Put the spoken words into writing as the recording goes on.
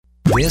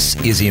This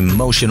is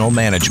Emotional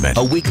Management,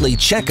 a weekly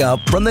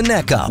checkup from the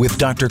neck up with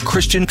Dr.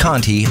 Christian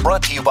Conti,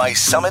 brought to you by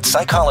Summit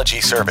Psychology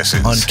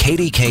Services on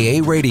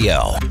KDKA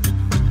Radio.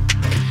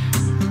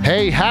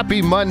 Hey,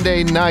 happy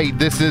Monday night.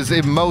 This is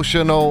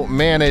Emotional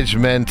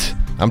Management.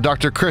 I'm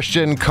Dr.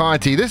 Christian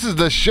Conti. This is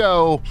the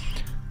show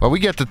where we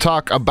get to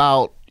talk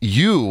about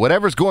you,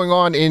 whatever's going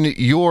on in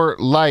your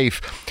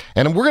life.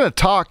 And we're going to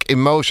talk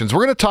emotions.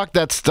 We're going to talk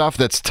that stuff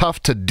that's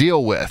tough to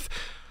deal with.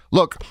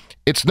 Look,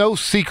 it's no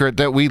secret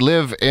that we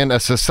live in a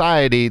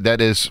society that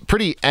is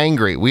pretty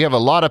angry. We have a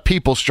lot of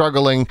people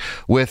struggling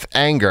with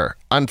anger.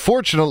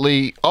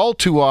 Unfortunately, all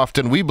too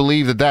often, we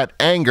believe that that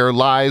anger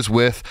lies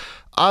with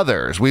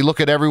others. We look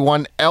at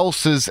everyone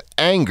else's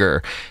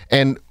anger,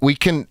 and we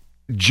can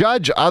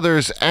judge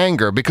others'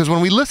 anger because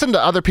when we listen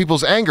to other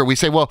people's anger, we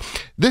say, well,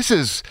 this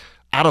is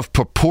out of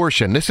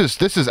proportion. This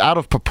is out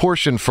of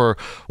proportion for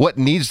what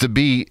needs to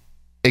be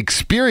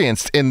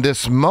experienced in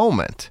this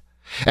moment.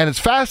 And it's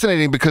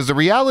fascinating because the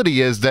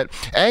reality is that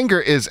anger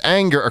is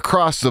anger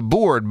across the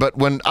board, but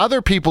when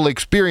other people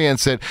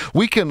experience it,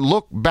 we can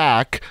look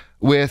back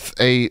with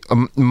a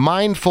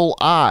mindful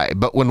eye.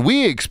 But when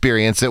we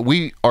experience it,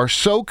 we are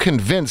so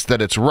convinced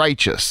that it's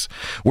righteous.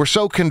 We're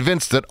so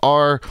convinced that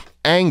our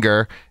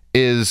anger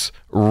is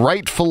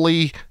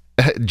rightfully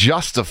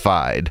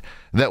justified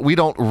that we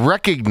don't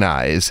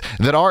recognize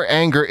that our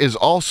anger is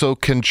also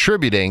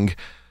contributing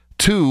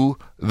to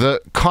the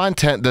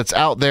content that's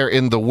out there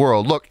in the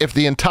world. Look, if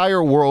the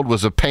entire world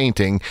was a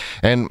painting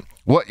and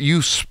what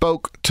you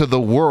spoke to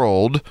the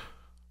world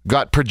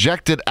got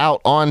projected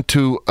out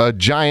onto a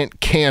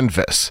giant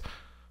canvas,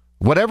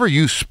 whatever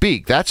you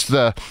speak, that's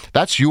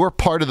your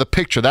part of the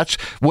picture. That's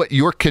what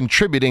you're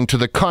contributing to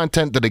the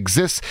content that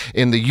exists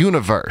in the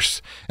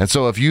universe. And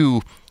so if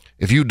you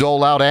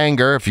dole out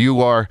anger, if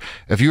you're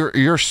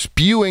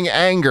spewing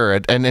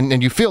anger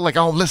and you feel like,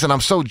 oh, listen,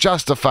 I'm so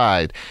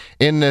justified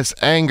in this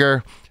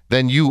anger,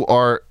 then you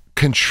are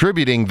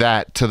contributing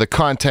that to the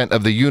content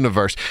of the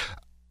universe.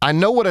 I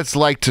know what it's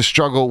like to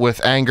struggle with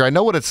anger. I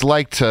know what it's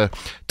like to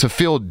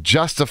feel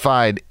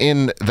justified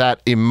in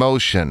that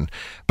emotion,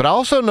 but I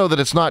also know that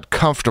it's not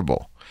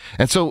comfortable.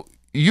 And so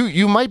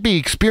you might be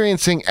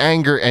experiencing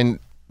anger and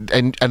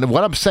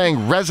what I'm saying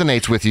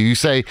resonates with you. You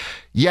say,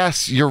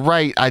 yes, you're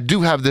right. I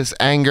do have this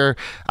anger.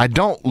 I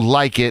don't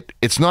like it.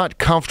 It's not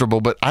comfortable,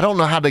 but I don't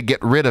know how to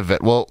get rid of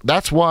it. Well,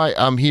 that's why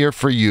I'm here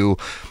for you.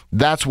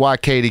 That's why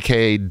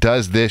KDKA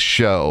does this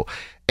show.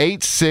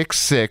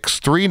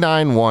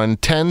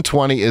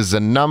 866-391-1020 is the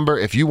number.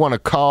 If you want to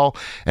call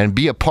and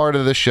be a part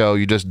of the show,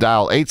 you just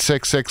dial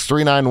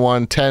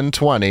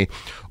 866-391-1020.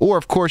 Or,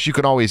 of course, you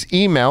can always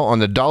email on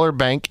the Dollar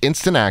Bank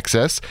Instant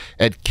Access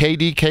at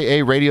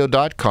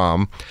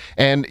kdkaradio.com.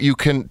 And you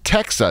can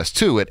text us,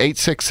 too, at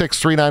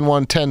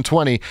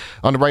 866-391-1020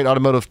 on the Right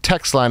Automotive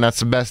text line. That's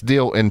the best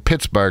deal in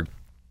Pittsburgh.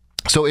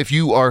 So if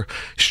you are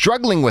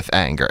struggling with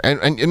anger,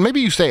 and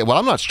maybe you say, well,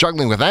 I'm not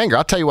struggling with anger.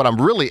 I'll tell you what, I'm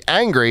really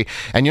angry,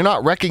 and you're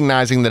not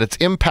recognizing that it's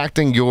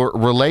impacting your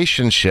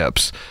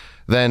relationships,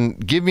 then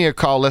give me a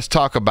call. Let's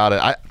talk about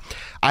it.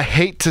 I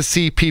hate to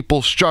see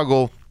people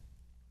struggle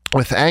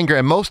with anger,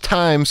 and most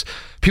times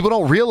people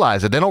don't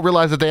realize it. They don't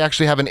realize that they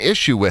actually have an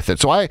issue with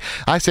it. So I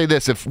say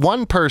this, if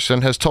one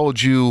person has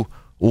told you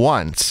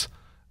once,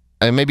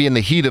 and maybe in the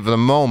heat of the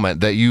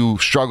moment that you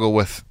struggle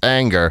with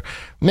anger,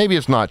 maybe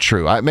it's not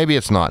true. Maybe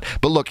it's not.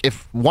 But look,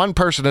 if one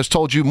person has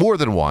told you more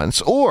than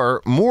once,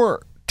 or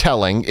more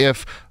telling,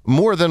 if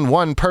more than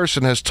one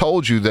person has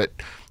told you that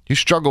you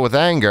struggle with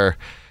anger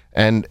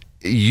and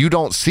you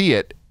don't see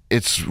it,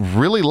 it's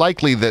really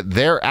likely that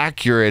they're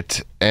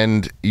accurate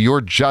and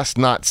you're just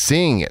not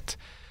seeing it.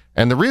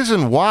 And the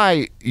reason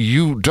why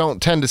you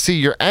don't tend to see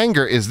your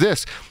anger is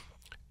this.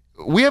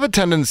 We have a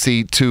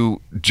tendency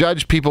to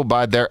judge people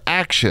by their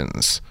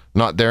actions,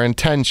 not their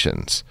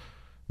intentions.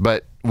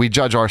 But we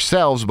judge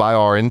ourselves by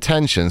our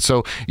intentions.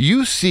 So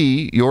you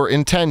see your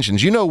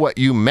intentions. You know what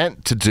you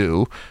meant to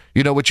do.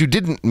 You know what you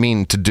didn't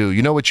mean to do.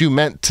 You know what you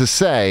meant to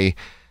say.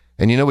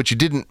 And you know what you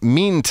didn't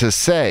mean to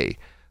say.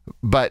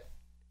 But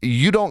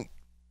you don't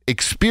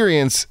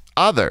experience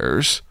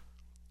others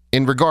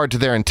in regard to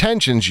their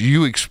intentions.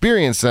 You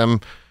experience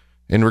them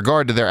in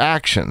regard to their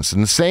actions.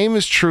 And the same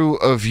is true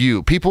of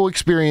you. People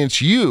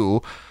experience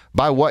you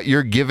by what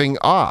you're giving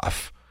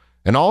off.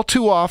 And all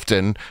too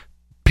often,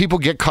 people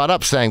get caught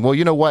up saying, well,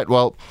 you know what?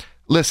 Well,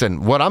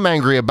 listen, what I'm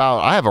angry about,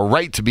 I have a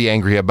right to be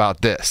angry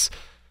about this.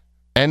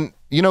 And,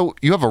 you know,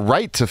 you have a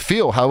right to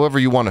feel however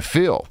you want to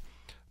feel.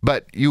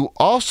 But you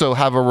also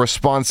have a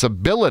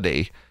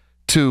responsibility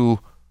to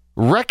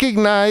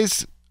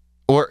recognize,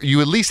 or you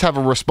at least have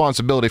a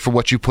responsibility for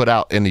what you put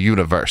out in the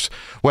universe.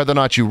 Whether or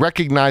not you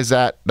recognize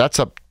that, that's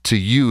up to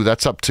you.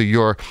 That's up to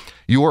your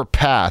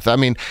path. I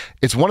mean,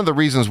 it's one of the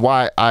reasons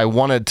why I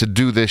wanted to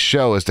do this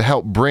show, is to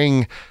help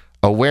bring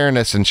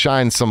awareness and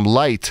shine some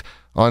light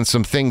on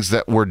some things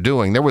that we're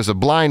doing. There was a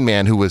blind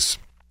man who was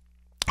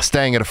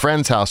staying at a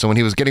friend's house, and when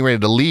he was getting ready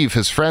to leave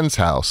his friend's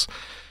house,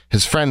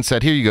 his friend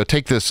said, "Here you go,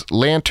 take this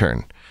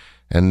lantern."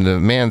 And the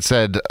man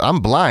said, "I'm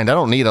blind, I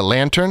don't need a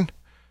lantern."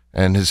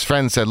 And his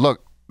friend said,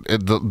 "Look,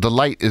 the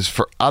light is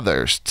for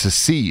others to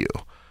see you.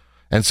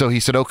 And so he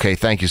said, okay,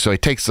 thank you. So he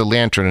takes the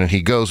lantern and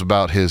he goes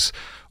about his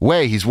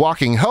way. He's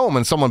walking home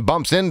and someone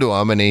bumps into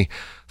him and he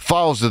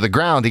falls to the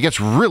ground. He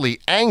gets really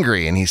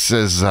angry and he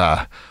says,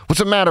 what's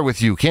the matter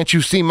with you? Can't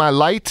you see my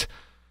light?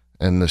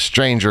 And the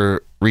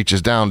stranger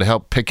reaches down to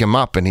help pick him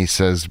up and he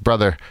says,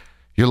 brother,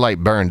 your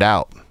light burned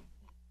out.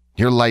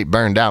 Your light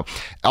burned out.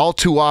 All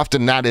too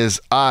often, that is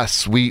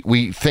us.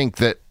 We think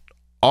that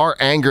our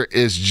anger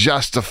is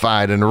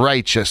justified and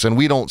righteous, and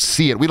we don't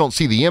see it. We don't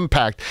see the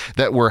impact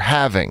that we're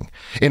having.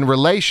 In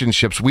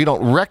relationships, we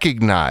don't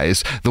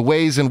recognize the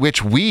ways in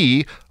which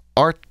we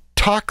are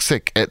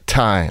toxic at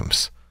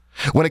times.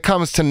 When it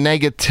comes to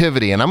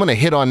negativity, and I'm going to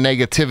hit on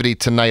negativity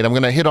tonight, I'm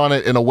going to hit on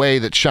it in a way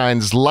that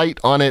shines light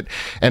on it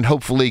and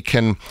hopefully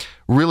can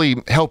really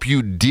help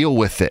you deal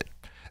with it.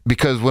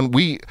 Because when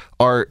we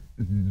are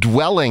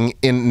dwelling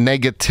in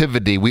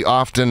negativity, we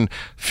often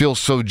feel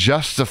so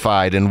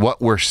justified in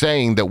what we're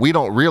saying that we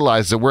don't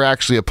realize that we're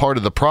actually a part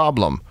of the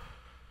problem.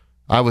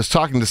 I was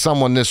talking to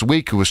someone this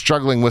week who was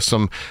struggling with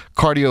some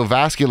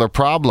cardiovascular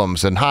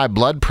problems and high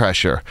blood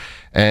pressure,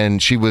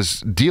 and she was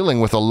dealing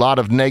with a lot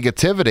of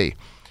negativity.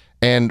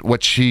 And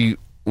what she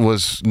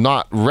was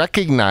not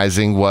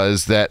recognizing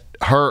was that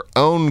her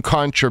own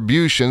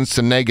contributions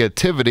to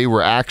negativity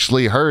were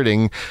actually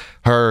hurting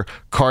her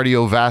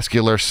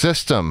cardiovascular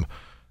system.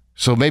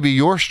 So maybe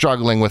you're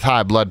struggling with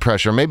high blood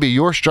pressure. Maybe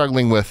you're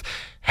struggling with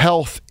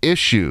health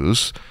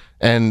issues.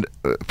 And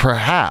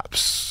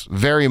perhaps,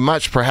 very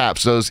much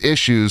perhaps, those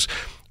issues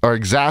are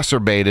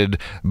exacerbated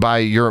by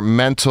your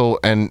mental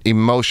and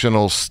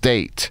emotional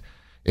state.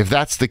 If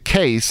that's the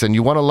case and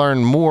you want to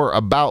learn more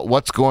about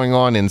what's going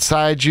on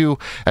inside you,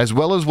 as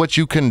well as what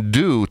you can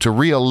do to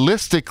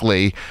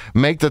realistically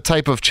make the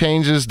type of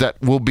changes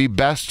that will be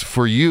best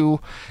for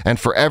you and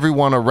for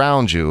everyone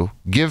around you,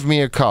 give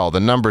me a call. The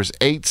number's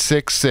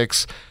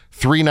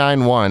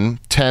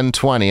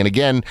 866-391-1020. And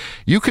again,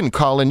 you can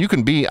call in. You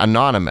can be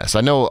anonymous.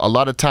 I know a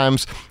lot of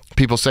times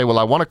people say, well,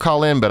 I want to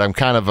call in, but I'm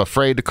kind of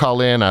afraid to call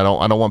in. I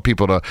don't want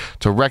people to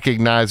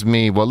recognize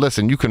me. Well,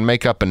 listen, you can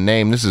make up a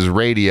name. This is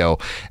radio.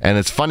 And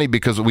it's funny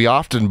because we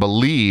often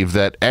believe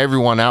that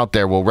everyone out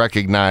there will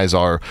recognize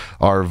our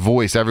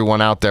voice.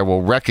 Everyone out there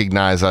will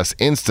recognize us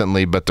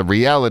instantly. But the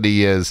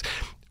reality is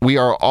we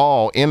are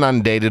all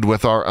inundated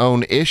with our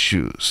own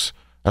issues.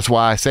 That's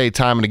why I say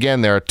time and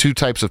again, there are two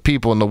types of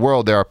people in the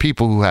world. There are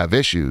people who have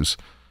issues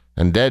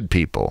and dead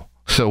people.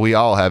 So we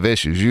all have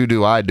issues. You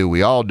do, I do,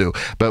 we all do.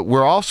 But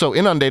we're also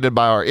inundated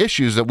by our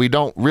issues that we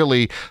don't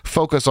really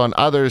focus on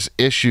others'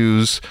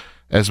 issues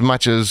as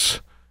much as,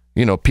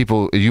 you know,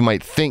 people, you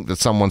might think that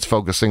someone's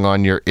focusing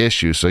on your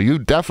issue. So you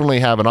definitely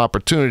have an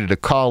opportunity to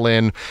call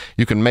in.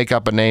 You can make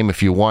up a name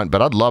if you want,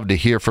 but I'd love to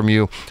hear from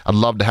you. I'd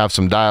love to have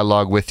some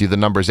dialogue with you. The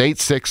number is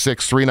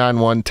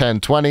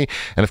 866-391-1020.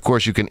 And of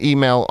course, you can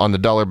email on the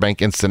Dollar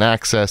Bank Instant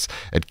Access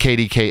at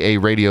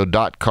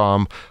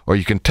kdkaradio.com, or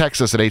you can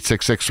text us at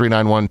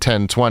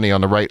 866-391-1020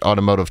 on the Right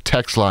Automotive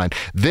text line.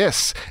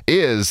 This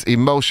is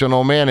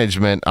Emotional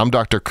Management. I'm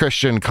Dr.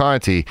 Christian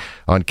Conti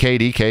on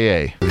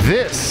KDKA.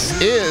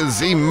 This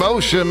is Emotional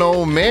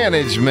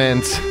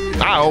Management.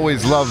 I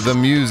always love the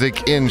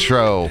music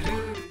intro.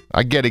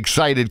 I get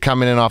excited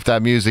coming in off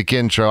that music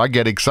intro. I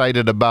get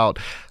excited about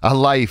a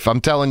life. I'm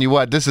telling you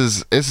what, this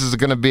is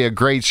going to be a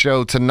great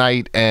show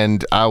tonight,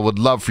 and I would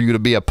love for you to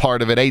be a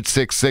part of it.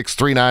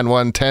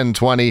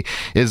 866-391-1020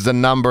 is the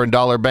number, and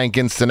Dollar Bank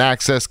Instant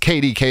Access,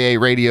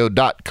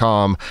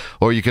 kdkaradio.com,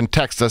 or you can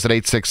text us at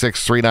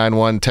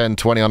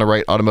 866-391-1020 on the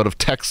Right Automotive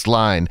text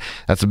line.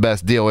 That's the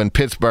best deal in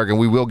Pittsburgh, and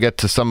we will get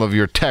to some of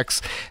your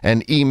texts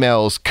and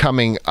emails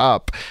coming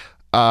up.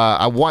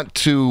 I want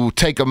to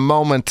take a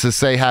moment to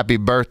say happy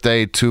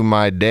birthday to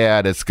my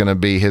dad. It's going to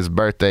be his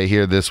birthday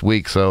here this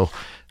week, so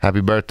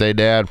happy birthday,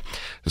 Dad.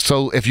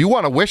 So if you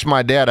want to wish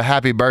my dad a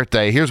happy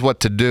birthday, here's what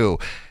to do.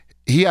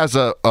 He has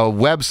a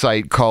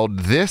website called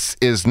This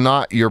Is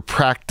Not Your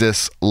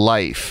Practice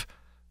Life.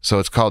 So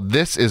it's called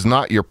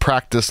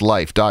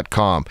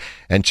thisisnotyourpracticelife.com.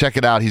 And check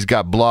it out. He's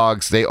got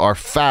blogs. They are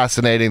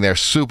fascinating. They're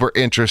super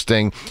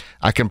interesting.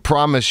 I can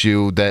promise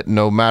you that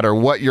no matter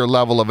what your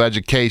level of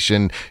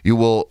education, you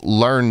will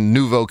learn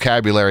new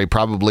vocabulary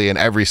probably in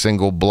every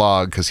single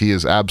blog, because he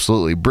is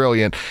absolutely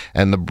brilliant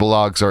and the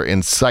blogs are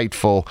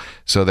insightful.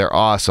 So they're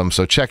awesome.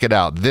 So check it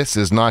out.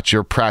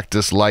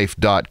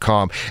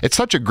 Thisisnotyourpracticelife.com. It's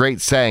such a great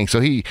saying. So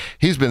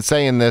he's been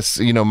saying this,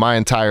 my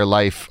entire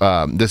life.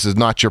 This is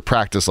not your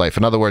practice life.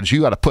 In other words,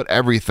 you got to put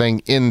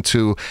everything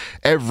into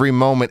every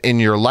moment in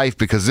your life,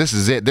 because this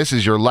is it. This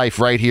is your life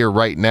right here,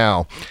 right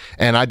now.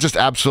 And I just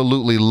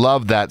absolutely love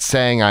that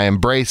saying. I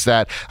embrace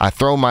that. I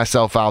throw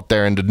myself out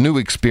there into new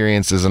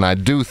experiences, and I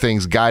do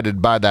things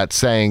guided by that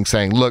saying,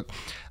 look,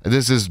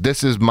 this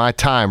is my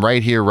time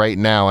right here, right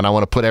now, and I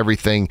want to put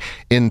everything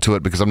into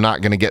it because I'm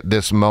not going to get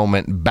this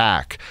moment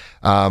back.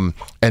 And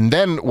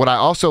then what I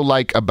also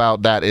like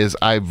about that is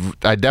I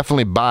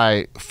definitely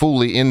buy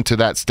fully into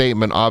that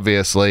statement,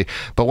 obviously.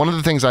 But one of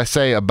the things I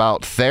say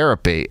about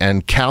therapy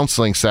and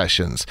counseling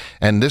sessions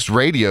and this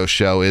radio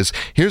show is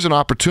here's an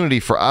opportunity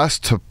for us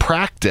to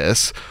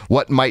practice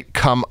what might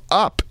come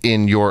up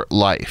in your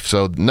life.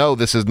 So no,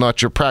 this is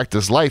not your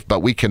practice life, but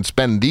we can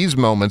spend these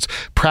moments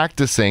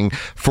practicing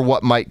for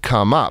what might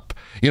come up.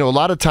 You know, a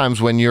lot of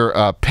times when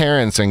you're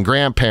parents and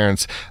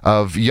grandparents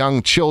of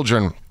young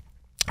children,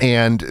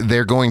 and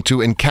they're going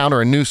to encounter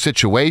a new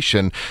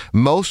situation,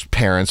 most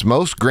parents,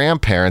 most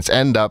grandparents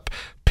end up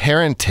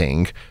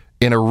parenting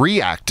in a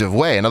reactive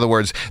way. In other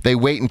words, they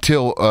wait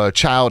until a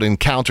child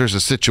encounters a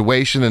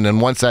situation, and then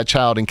once that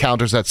child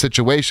encounters that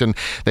situation,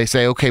 they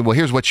say, okay, well,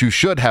 here's what you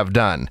should have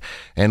done.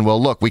 And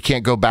well, look, we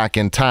can't go back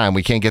in time.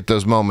 We can't get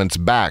those moments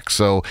back.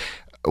 So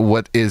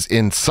what is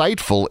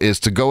insightful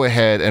is to go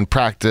ahead and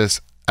practice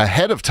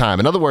ahead of time.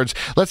 In other words,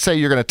 let's say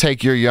you're going to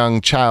take your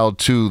young child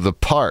to the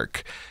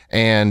park,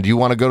 and you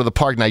want to go to the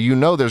park. Now, you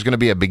know there's going to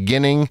be a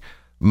beginning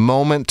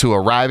moment to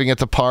arriving at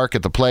the park,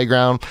 at the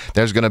playground.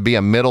 There's going to be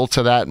a middle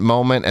to that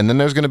moment, and then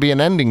there's going to be an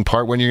ending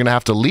part when you're going to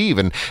have to leave.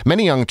 And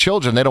many young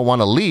children, they don't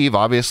want to leave,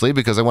 obviously,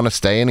 because they want to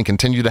stay in and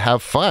continue to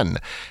have fun.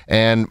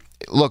 And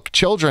look,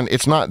 children,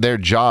 it's not their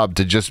job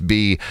to just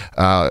be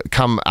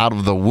come out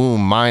of the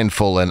womb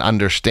mindful and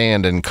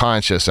understand and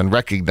conscious and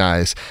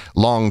recognize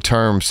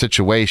long-term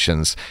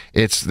situations.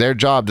 It's their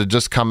job to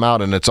just come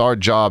out, and it's our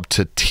job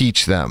to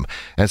teach them.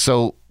 And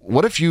so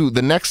what if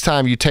the next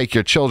time you take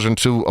your children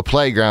to a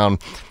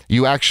playground,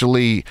 you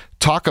actually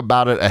talk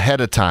about it ahead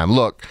of time?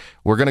 Look,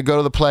 we're going to go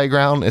to the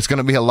playground. It's going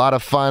to be a lot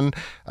of fun.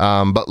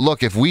 But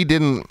look, if we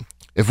didn't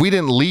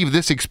leave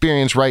this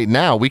experience right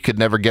now, we could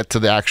never get to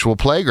the actual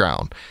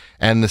playground.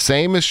 And the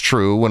same is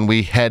true when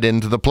we head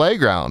into the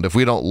playground. If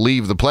we don't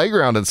leave the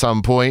playground at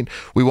some point,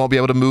 we won't be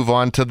able to move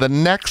on to the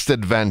next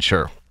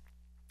adventure.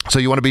 So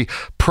you want to be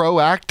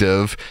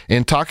proactive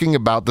in talking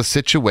about the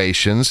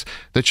situations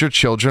that your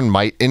children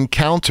might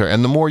encounter.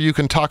 And the more you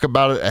can talk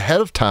about it ahead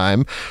of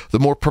time, the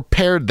more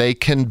prepared they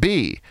can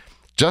be,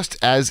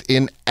 just as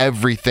in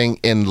everything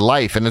in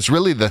life. And it's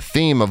really the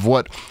theme of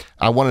what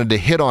I wanted to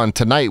hit on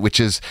tonight,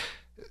 which is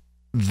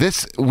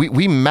this: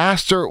 we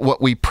master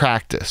what we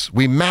practice.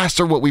 We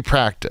master what we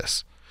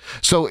practice.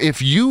 So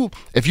if you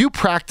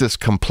practice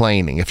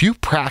complaining, if you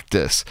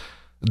practice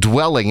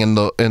dwelling in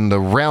the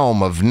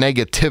realm of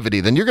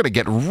negativity, then you're going to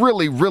get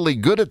really, really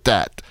good at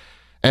that.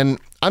 And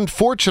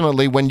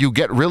unfortunately, when you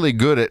get really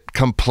good at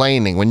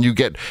complaining, when you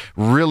get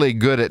really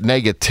good at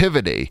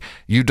negativity,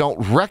 you don't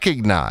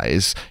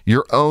recognize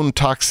your own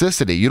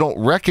toxicity. You don't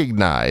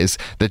recognize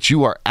that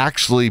you are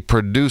actually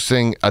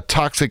producing a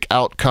toxic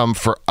outcome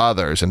for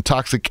others and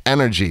toxic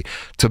energy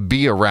to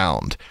be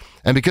around.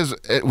 And because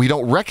we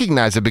don't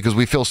recognize it, because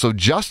we feel so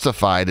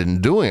justified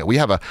in doing it, we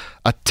have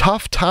a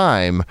tough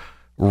time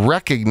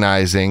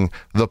recognizing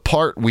the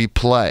part we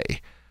play.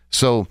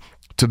 So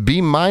to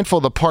be mindful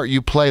of the part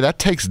you play, that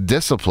takes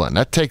discipline,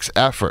 that takes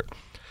effort.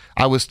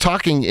 I was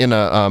talking in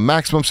a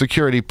maximum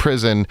security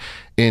prison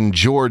in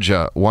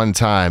Georgia one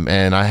time,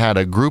 and I had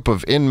a group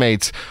of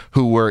inmates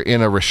who were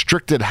in a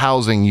restricted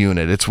housing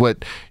unit. It's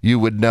what you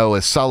would know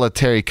as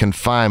solitary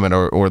confinement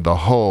or the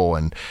hole.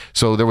 And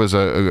so there was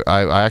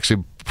I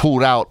actually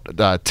pulled out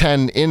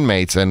 10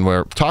 inmates, and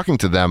we're talking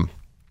to them.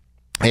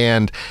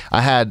 And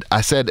I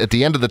said at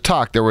the end of the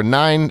talk, there were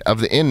 9 of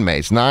the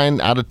inmates,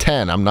 9 out of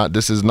 10.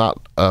 This is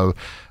not a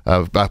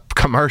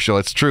commercial.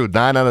 It's true.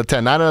 9 out of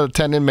 10. 9 out of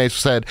 10 inmates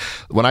said,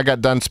 when I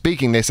got done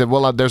speaking, they said,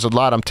 well, there's a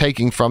lot I'm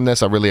taking from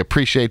this. I really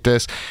appreciate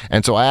this.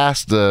 And so I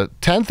asked the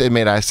 10th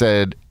inmate, I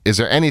said, is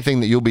there anything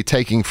that you'll be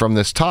taking from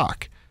this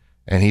talk?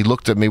 And he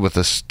looked at me with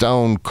a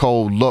stone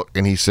cold look,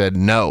 and he said,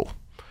 no.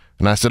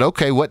 And I said,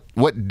 okay, what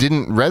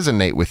didn't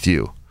resonate with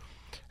you?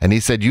 And he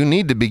said, you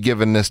need to be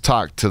giving this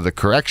talk to the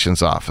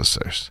corrections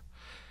officers.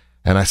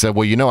 And I said,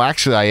 well,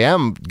 actually I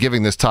am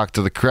giving this talk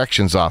to the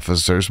corrections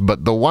officers,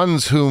 but the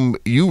ones whom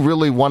you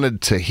really wanted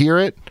to hear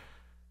it,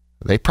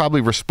 they probably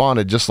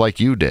responded just like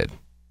you did.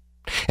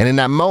 And in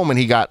that moment,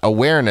 he got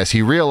awareness.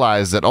 He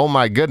realized that, oh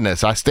my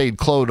goodness, I stayed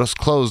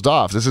closed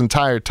off. This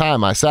entire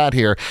time I sat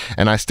here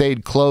and I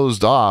stayed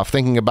closed off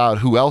thinking about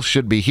who else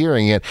should be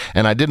hearing it,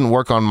 and I didn't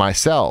work on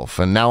myself.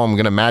 And now I'm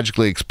going to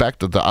magically expect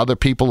that the other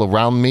people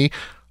around me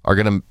are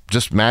going to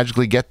just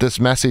magically get this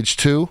message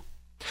too.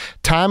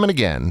 Time and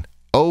again,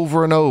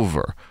 over and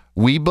over,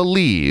 we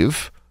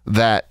believe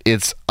that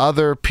it's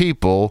other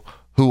people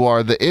who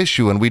are the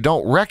issue, and we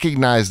don't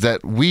recognize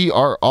that we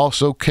are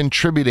also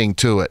contributing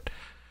to it.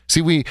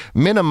 See, we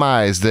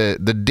minimize the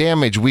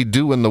damage we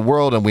do in the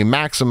world, and we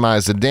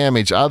maximize the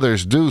damage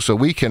others do, so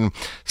we can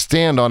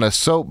stand on a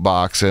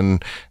soapbox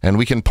and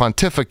we can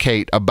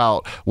pontificate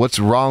about what's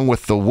wrong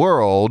with the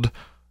world.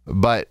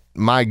 But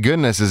my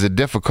goodness, is it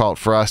difficult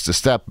for us to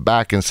step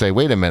back and say,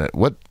 wait a minute,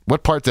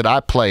 what part did I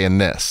play in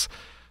this?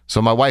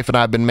 So my wife and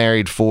I have been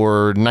married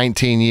for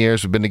 19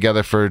 years. We've been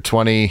together for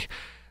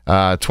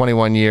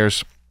 21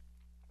 years.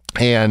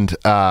 And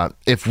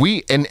if we,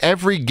 in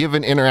every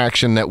given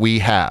interaction that we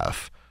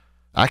have,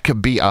 I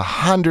could be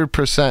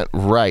 100%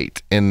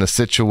 right in the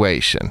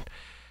situation.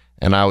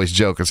 And I always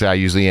joke and say I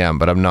usually am,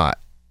 but I'm not.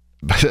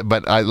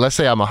 But let's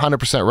say I'm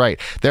 100% right.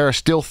 There are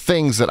still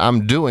things that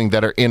I'm doing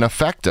that are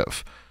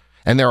ineffective.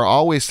 And there are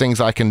always things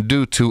I can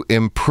do to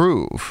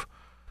improve.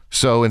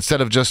 So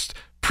instead of just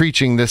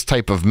preaching this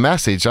type of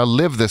message, I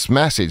live this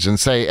message and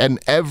say, in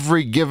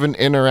every given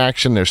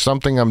interaction, there's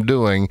something I'm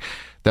doing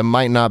that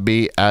might not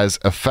be as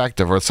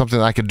effective, or something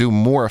that I could do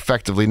more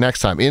effectively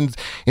next time.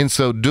 In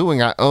so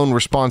doing, I own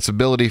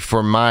responsibility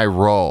for my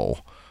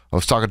role. I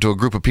was talking to a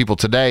group of people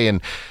today, and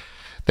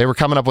they were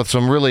coming up with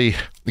some really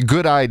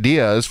good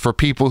ideas for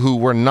people who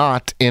were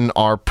not in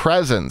our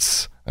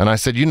presence. And I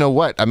said, you know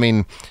what? I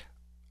mean,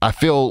 I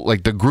feel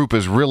like the group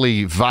is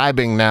really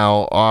vibing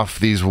now off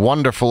these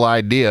wonderful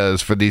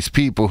ideas for these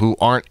people who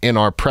aren't in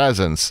our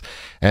presence.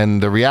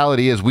 And the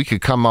reality is we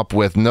could come up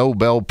with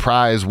Nobel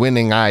Prize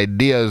winning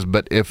ideas,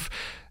 but if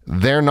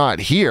they're not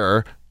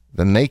here,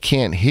 then they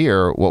can't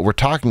hear what we're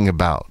talking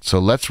about. So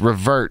let's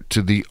revert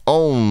to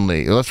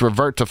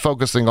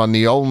focusing on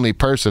the only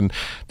person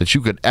that you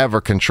could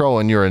ever control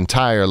in your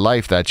entire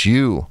life. That's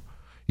you.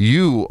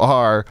 You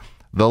are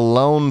the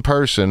lone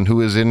person who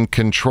is in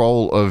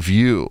control of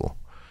you.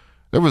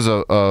 There was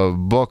a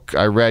book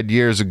I read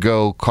years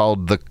ago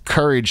called The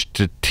Courage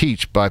to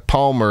Teach by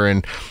Palmer,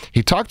 and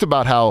he talked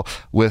about how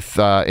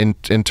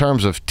in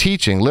terms of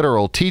teaching,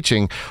 literal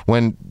teaching,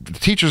 when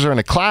teachers are in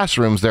the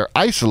classrooms, they're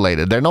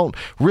isolated. They don't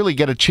really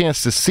get a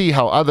chance to see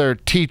how other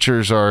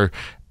teachers are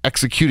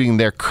executing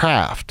their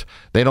craft.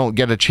 They don't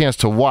get a chance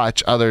to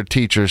watch other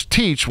teachers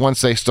teach once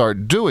they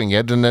start doing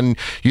it. And then,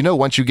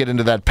 once you get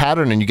into that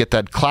pattern and you get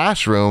that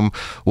classroom,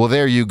 well,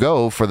 there you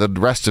go for the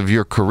rest of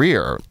your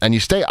career. And you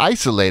stay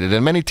isolated,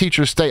 and many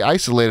teachers stay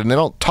isolated and they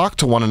don't talk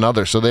to one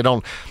another. So they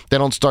don't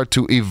start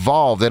to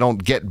evolve. They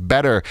don't get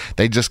better.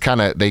 They just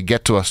they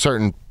get to a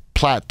certain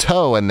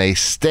plateau and they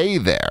stay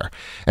there.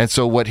 And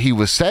so what he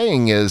was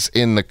saying is,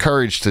 in The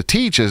Courage to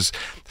Teach, is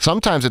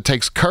sometimes it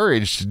takes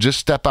courage to just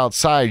step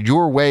outside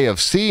your way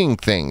of seeing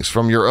things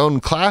from your own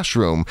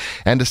classroom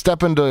and to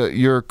step into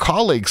your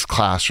colleagues'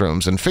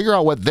 classrooms and figure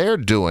out what they're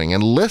doing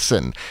and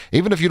listen.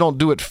 Even if you don't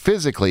do it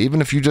physically, even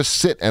if you just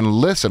sit and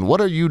listen,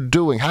 what are you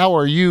doing? How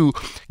are you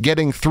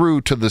getting through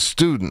to the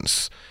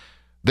students?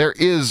 There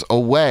is a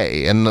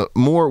way, and the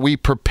more we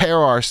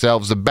prepare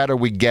ourselves, the better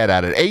we get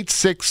at it.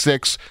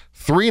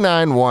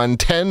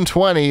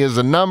 866-391-1020 is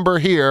the number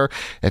here.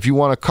 If you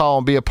want to call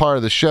and be a part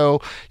of the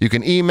show, you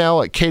can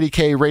email at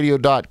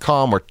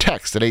kdkradio.com or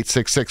text at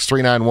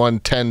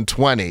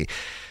 866-391-1020.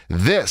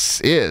 This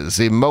is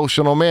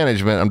Emotional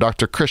Management. I'm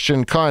Dr.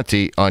 Christian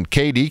Conti on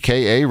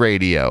KDKA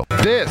Radio.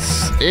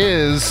 This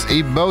is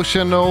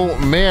Emotional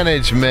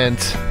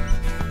Management.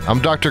 I'm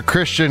Dr.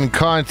 Christian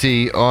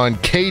Conti on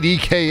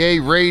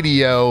KDKA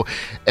Radio.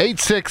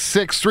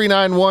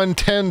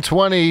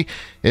 866-391-1020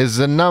 is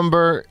the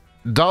number.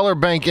 Dollar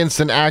Bank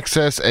Instant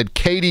Access at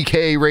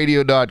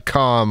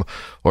kdkradio.com,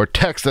 or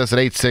text us at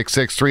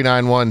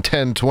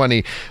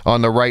 866-391-1020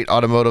 on the Wright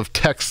Automotive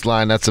text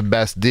line. That's the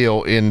best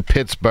deal in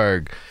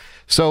Pittsburgh.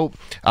 So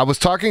I was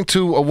talking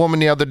to a woman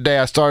the other day.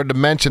 I started to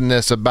mention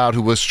this about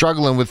who was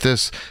struggling with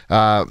this,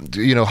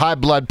 high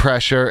blood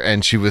pressure,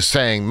 and she was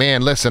saying,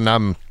 man, listen,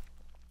 I'm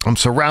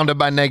surrounded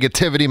by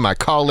negativity. My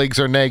colleagues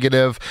are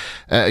negative.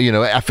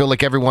 I feel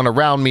like everyone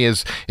around me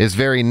is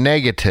very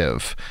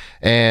negative.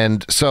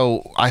 And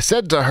so I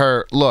said to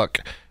her, look,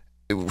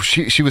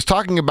 she was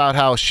talking about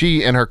how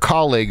she and her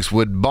colleagues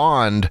would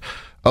bond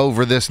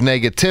over this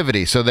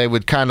negativity. So they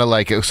would kind of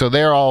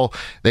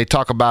they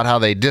talk about how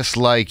they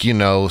dislike,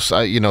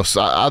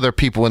 other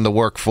people in the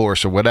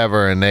workforce or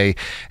whatever, and they're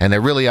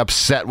really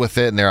upset with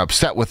it, and they're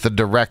upset with the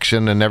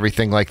direction and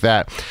everything like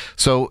that.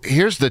 So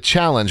here's the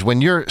challenge.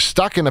 When you're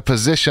stuck in a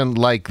position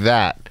like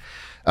that,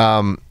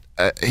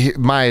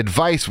 my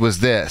advice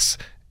was this: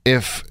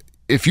 if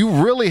you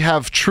really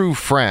have true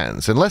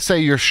friends, and let's say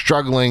you're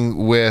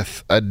struggling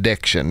with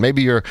addiction,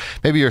 maybe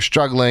you're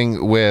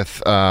struggling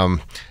with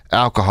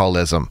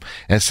alcoholism,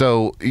 and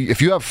so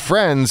if you have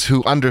friends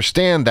who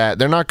understand that,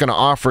 they're not going to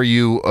offer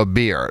you a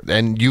beer,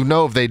 and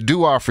if they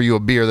do offer you a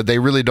beer, that they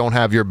really don't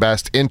have your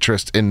best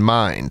interest in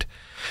mind.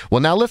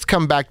 Well, now let's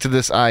come back to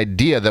this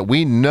idea that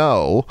we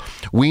know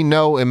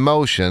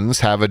emotions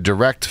have a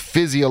direct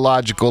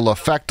physiological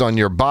effect on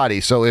your body.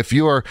 So if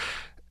you're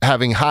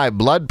having high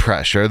blood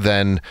pressure,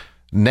 then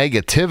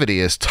negativity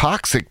is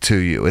toxic to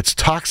you. It's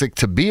toxic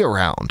to be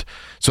around.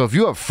 So if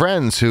you have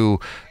friends who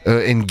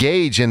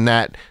engage in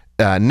that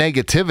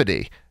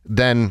negativity,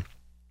 then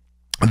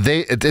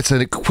it's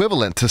an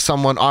equivalent to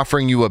someone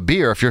offering you a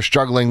beer if you're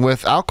struggling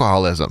with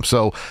alcoholism.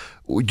 So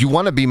you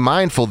want to be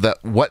mindful that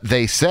what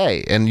they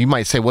say, and you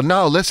might say, well,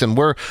 no, listen,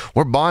 we're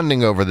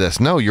bonding over this.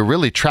 No, you're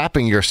really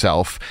trapping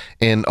yourself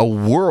in a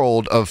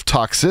world of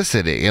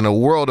toxicity, in a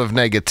world of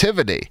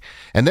negativity.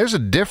 And there's a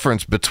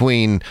difference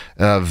between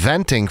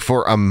venting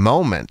for a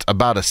moment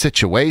about a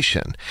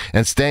situation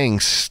and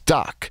staying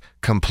stuck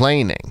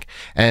complaining.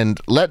 And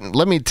let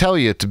me tell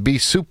you, to be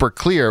super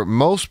clear,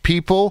 most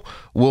people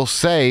will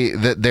say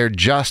that they're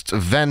just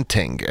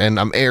venting. And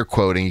I'm air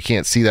quoting. You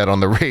can't see that on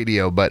the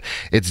radio, but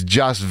it's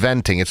just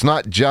venting. It's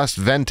not just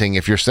venting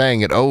if you're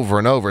saying it over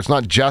and over. It's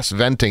not just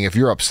venting if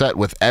you're upset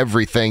with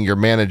everything your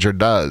manager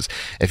does.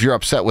 If you're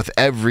upset with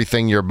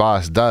everything your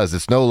boss does,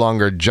 it's no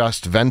longer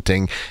just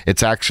venting.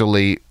 It's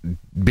actually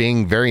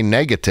being very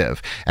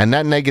negative. And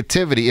that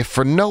negativity, if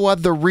for no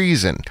other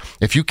reason,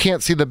 if you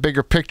can't see the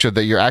bigger picture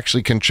that you're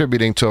actually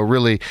contributing to a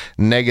really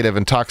negative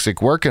and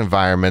toxic work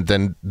environment,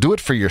 then do it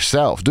for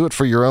yourself. Do it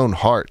for your own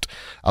heart.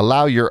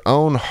 Allow your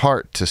own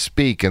heart to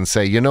speak and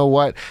say, you know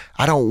what?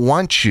 I don't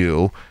want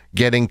you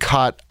getting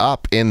caught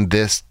up in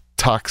this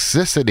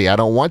toxicity. I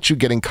don't want you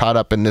getting caught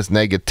up in this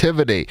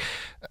negativity.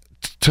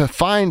 To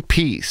find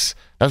peace,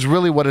 that's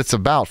really what it's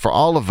about for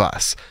all of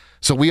us.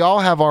 So we all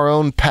have our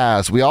own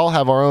paths. We all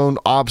have our own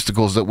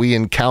obstacles that we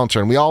encounter,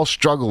 and we all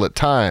struggle at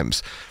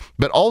times.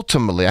 But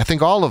ultimately, I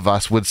think all of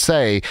us would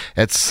say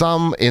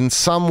in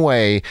some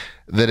way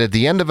that at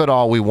the end of it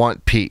all, we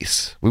want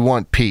peace. We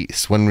want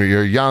peace. When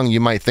you're young, you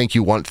might think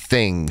you want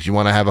things. You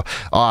want to have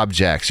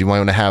objects. You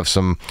want to have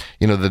some,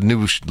 the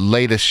new,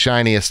 latest,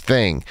 shiniest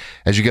thing.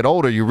 As you get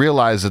older, you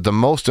realize that the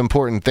most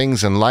important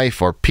things in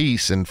life are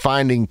peace and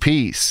finding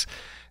peace.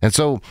 And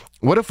so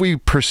what if we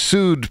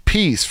pursued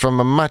peace from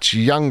a much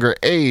younger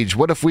age?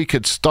 What if we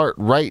could start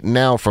right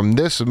now from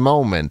this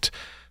moment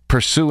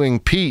pursuing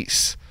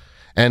peace?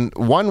 And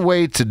one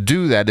way to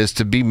do that is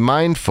to be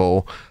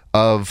mindful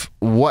of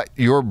what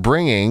you're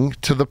bringing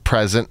to the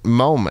present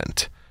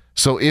moment.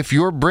 So if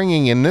you're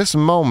bringing in this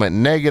moment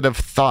negative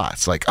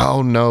thoughts like,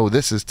 oh no,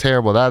 this is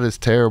terrible, that is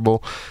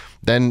terrible,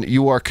 then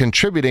you are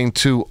contributing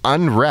to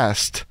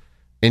unrest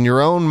in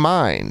your own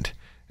mind.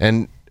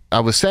 And I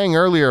was saying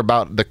earlier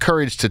about the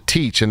courage to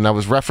teach, and I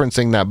was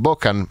referencing that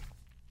book on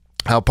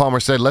how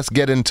Palmer said, let's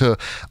get into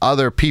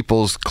other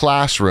people's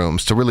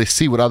classrooms to really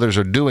see what others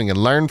are doing and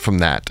learn from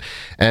that.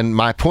 And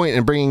my point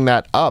in bringing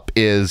that up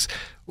is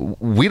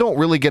we don't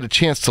really get a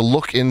chance to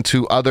look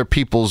into other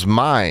people's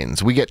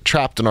minds. We get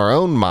trapped in our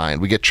own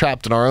mind. We get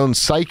trapped in our own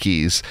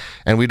psyches,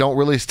 and we don't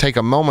really take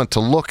a moment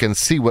to look and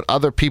see what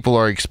other people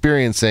are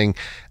experiencing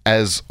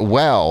as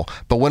well.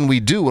 But when we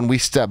do, when we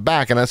step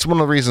back, and that's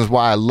one of the reasons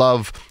why I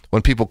love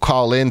when people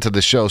call into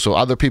the show so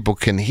other people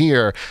can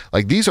hear,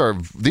 like these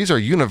are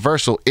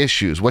universal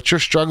issues. What you're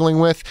struggling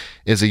with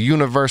is a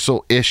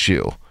universal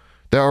issue.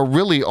 There are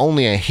really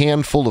only a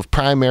handful of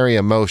primary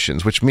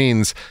emotions, which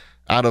means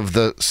out of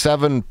the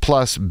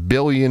 7+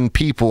 billion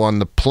people on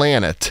the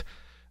planet,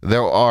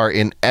 there are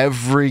in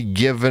every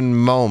given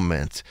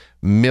moment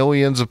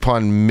millions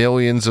upon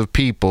millions of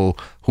people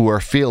who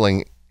are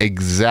feeling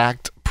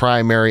exact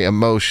primary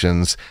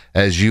emotions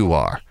as you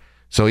are.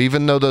 So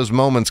even though those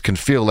moments can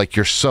feel like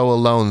you're so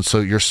alone, so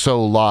you're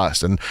so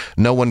lost, and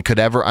no one could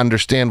ever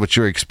understand what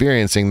you're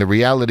experiencing, the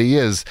reality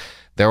is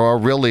there are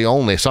really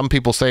only, some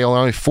people say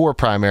only 4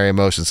 primary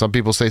emotions, some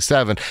people say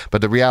 7,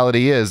 but the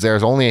reality is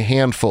there's only a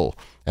handful.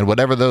 And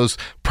whatever those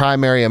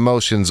primary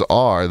emotions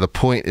are, the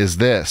point is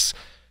this: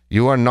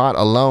 you are not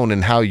alone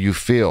in how you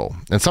feel.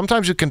 And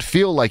sometimes you can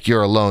feel like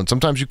you're alone.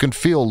 Sometimes you can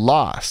feel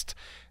lost.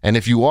 And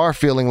if you are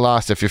feeling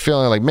lost, if you're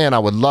feeling like, man, I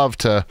would love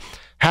to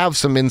have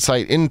some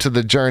insight into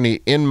the journey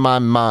in my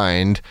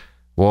mind,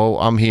 well,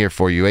 I'm here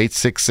for you.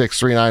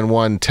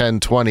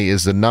 866-391-1020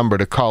 is the number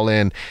to call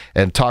in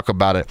and talk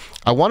about it.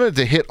 I wanted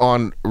to hit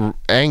on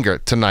anger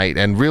tonight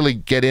and really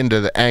get into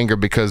the anger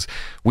because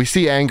we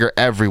see anger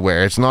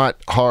everywhere. It's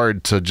not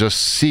hard to just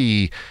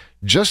see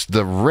just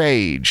the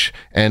rage.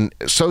 And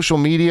social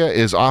media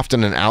is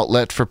often an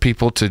outlet for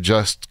people to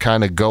just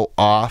kind of go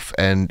off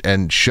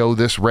and show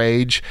this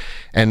rage.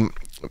 And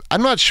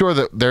I'm not sure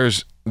that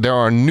there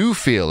are new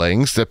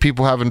feelings that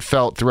people haven't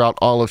felt throughout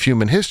all of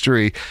human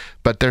history,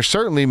 but there's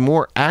certainly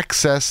more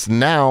access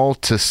now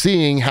to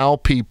seeing how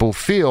people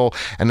feel.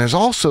 And there's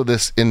also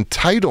this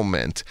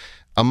entitlement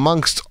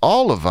amongst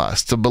all of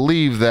us to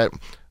believe that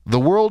the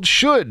world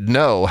should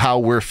know how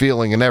we're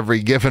feeling in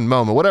every given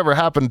moment. Whatever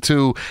happened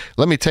to,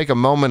 let me take a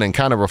moment and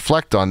kind of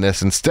reflect on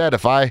this. Instead,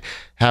 if I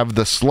have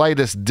the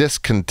slightest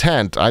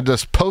discontent, I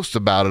just post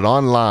about it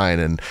online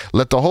and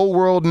let the whole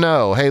world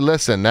know, hey,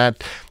 listen,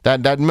 that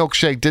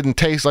milkshake didn't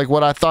taste like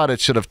what I thought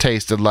it should have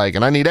tasted like,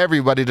 and I need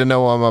everybody to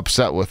know I'm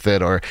upset with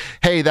it. Or,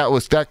 hey,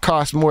 that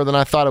cost more than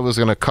I thought it was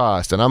going to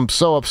cost, and I'm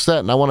so upset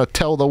and I want to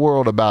tell the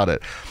world about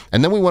it.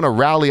 And then we want to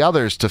rally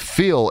others to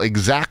feel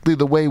exactly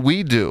the way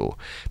we do,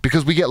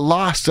 because we get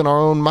lost in our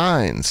own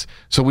minds.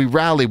 So we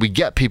rally, we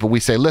get people, we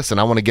say, listen,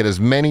 I want to get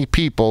as many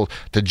people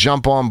to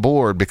jump on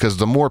board, because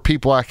the more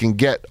people I can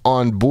get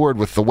on board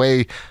with the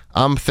way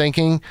I'm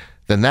thinking,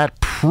 then that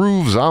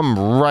proves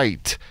I'm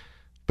right.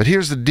 But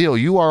here's the deal.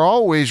 You are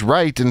always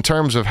right in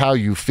terms of how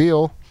you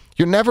feel.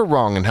 You're never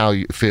wrong in how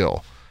you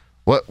feel.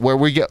 Where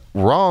we get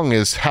wrong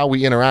is how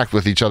we interact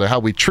with each other, how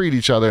we treat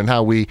each other, and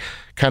how we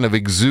kind of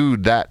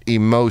exude that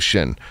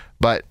emotion.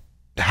 But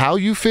how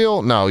you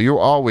feel? No, you're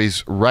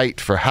always right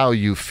for how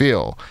you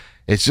feel.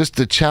 It's just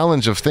the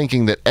challenge of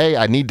thinking that, A,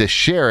 I need to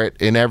share it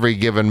in every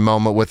given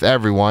moment with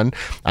everyone.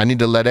 I need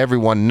to let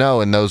everyone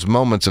know in those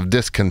moments of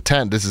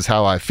discontent, this is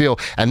how I feel.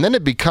 And then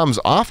it becomes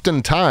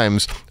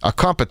oftentimes a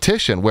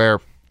competition where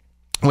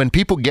when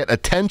people get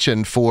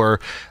attention for,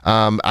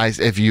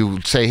 if you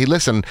say, hey,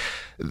 listen,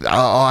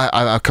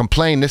 I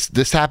complain,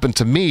 this happened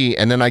to me,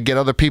 and then I get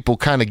other people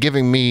kind of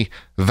giving me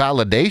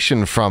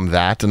validation from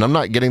that, and I'm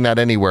not getting that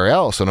anywhere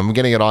else, and I'm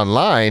getting it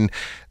online,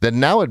 then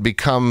now it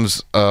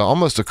becomes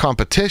almost a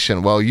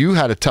competition. Well, you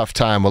had a tough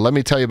time. Well, let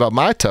me tell you about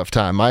my tough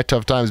time. My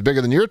tough time is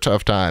bigger than your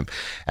tough time.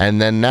 And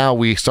then now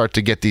we start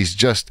to get these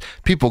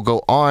people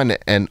go on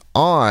and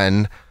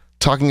on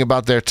talking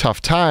about their tough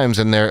times,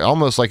 and they're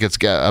almost like it's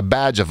a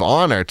badge of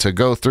honor to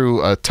go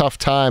through a tough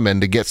time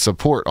and to get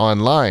support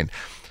online.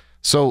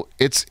 So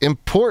it's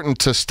important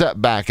to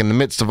step back in the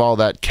midst of all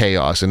that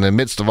chaos, in the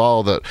midst of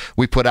all that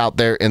we put out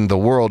there in the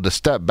world, to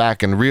step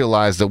back and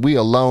realize that we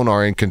alone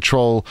are in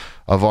control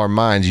of our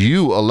minds.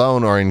 You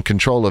alone are in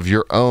control of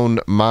your own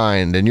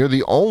mind, and you're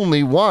the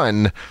only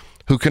one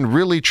who can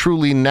really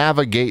truly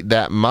navigate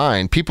that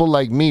mind. People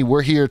like me,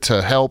 we're here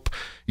to help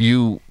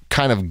you,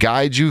 kind of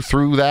guide you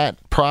through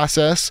that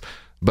process,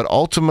 but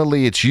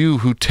ultimately it's you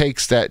who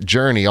takes that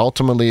journey.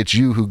 Ultimately it's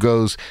you who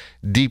goes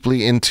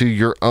deeply into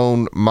your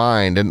own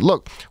mind. And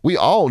look, we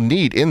all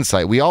need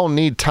insight. We all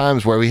need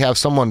times where we have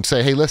someone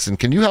say, hey, listen,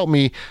 can you help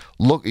me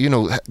look,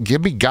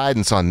 give me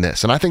guidance on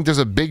this? And I think there's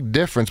a big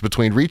difference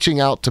between reaching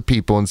out to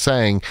people and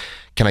saying,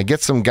 can I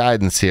get some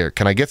guidance here?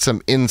 Can I get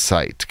some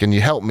insight? Can you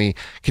help me?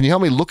 Can you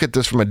help me look at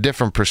this from a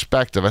different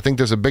perspective? I think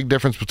there's a big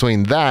difference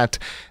between that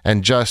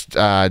and just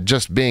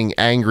being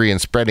angry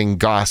and spreading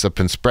gossip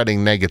and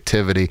spreading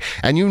negativity.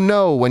 And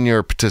when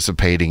you're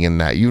participating in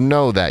that,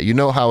 that. You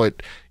know how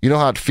it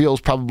feels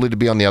probably to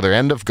be on the other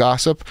end of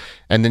gossip,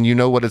 and then you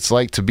know what it's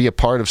like to be a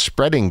part of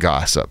spreading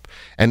gossip.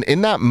 And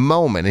in that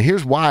moment, and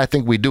here's why I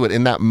think we do it,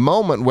 in that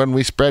moment when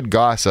we spread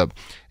gossip,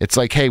 it's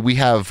like, hey, we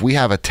have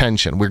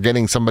attention. We're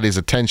getting somebody's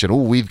attention.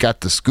 Oh, we've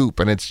got the scoop,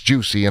 and it's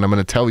juicy, and I'm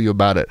going to tell you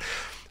about it.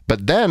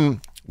 But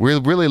then we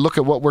really look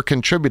at what we're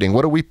contributing.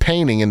 What are we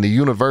painting in the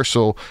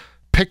universal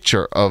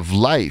picture of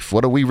life?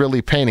 What are we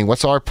really painting?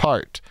 What's our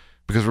part?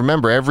 Because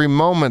remember, every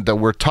moment that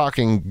we're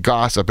talking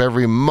gossip,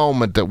 every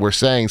moment that we're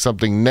saying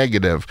something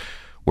negative,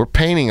 we're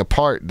painting a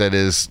part that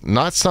is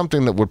not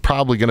something that we're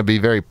probably going to be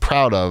very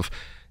proud of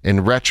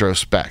in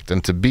retrospect.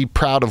 And to be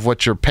proud of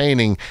what you're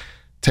painting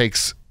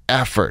takes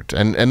effort.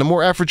 And the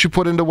more effort you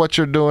put into what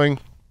you're doing,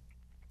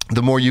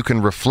 the more you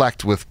can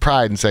reflect with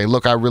pride and say,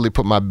 look, I really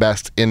put my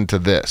best into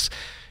this.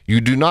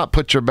 You do not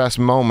put your best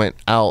moment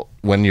out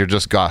when you're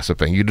just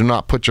gossiping. You do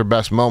not put your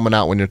best moment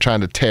out when you're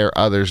trying to tear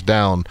others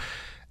down.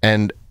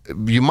 And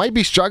you might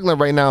be struggling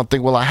right now and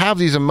think, well, I have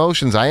these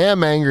emotions. I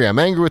am angry. I'm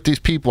angry with these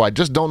people. I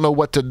just don't know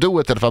what to do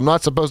with it. If I'm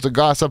not supposed to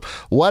gossip,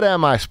 what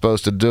am I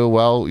supposed to do?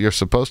 Well, you're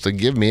supposed to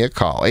give me a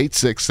call,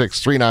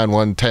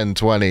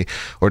 866-391-1020,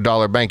 or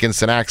Dollar Bank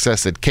Instant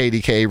Access at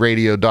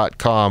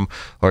kdkaradio.com,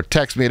 or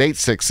text me at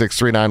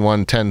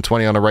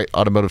 866-391-1020 on the right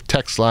automotive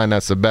text line.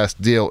 That's the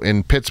best deal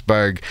in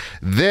Pittsburgh.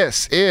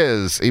 This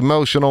is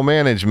Emotional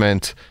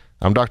Management.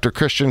 I'm Dr.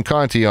 Christian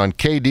Conti on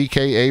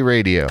KDKA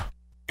Radio.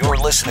 You're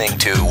listening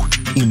to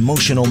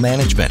Emotional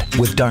Management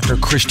with Dr.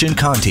 Christian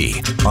Conti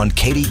on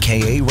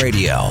KDKA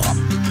Radio.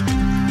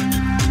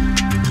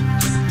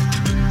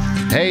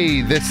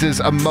 Hey, this is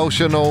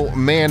Emotional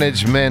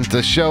Management,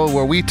 the show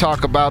where we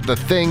talk about the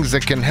things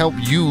that can help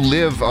you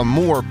live a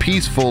more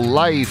peaceful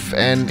life.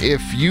 And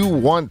if you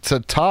want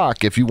to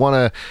talk, if you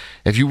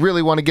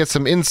really want to get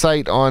some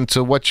insight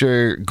onto what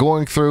you're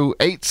going through,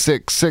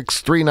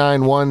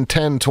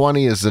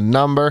 866-391-1020 is the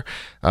number.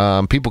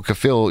 People could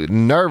feel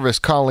nervous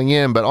calling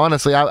in, but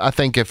honestly, I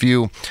think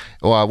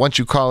once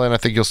you call in, I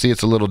think you'll see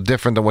it's a little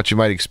different than what you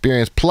might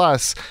experience.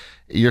 Plus,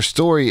 your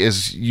story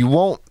is,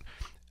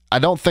 I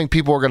don't think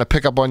people are going to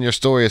pick up on your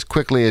story as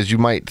quickly as you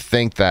might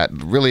think that.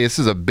 Really, this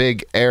is a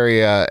big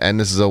area and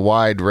this is a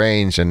wide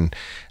range, and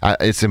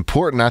it's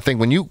important. I think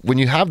when you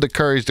have the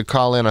courage to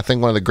call in, I think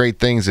one of the great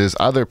things is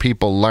other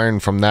people learn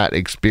from that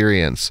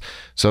experience.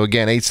 So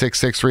again,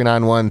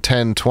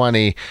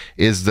 866-391-1020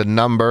 is the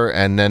number,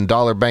 and then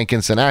Dollar Bank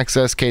Instant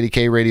Access,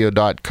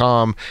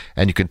 kdkradio.com,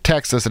 and you can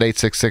text us at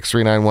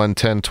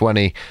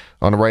 866-391-1020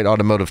 on the right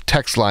automotive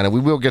text line, and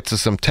we will get to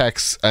some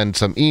texts and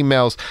some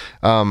emails.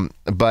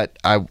 But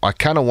I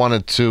kind of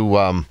wanted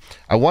to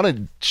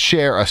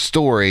share a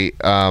story.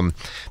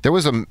 There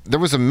was a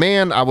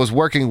man I was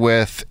working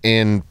with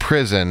in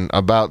prison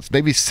about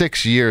maybe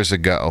 6 years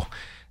ago,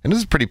 and this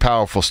is a pretty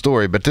powerful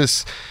story. But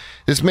this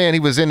man, he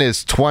was in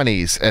his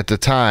 20s at the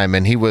time,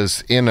 and he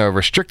was in a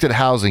restricted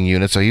housing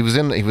unit. So he was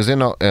in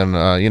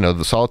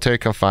the solitary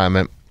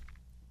confinement,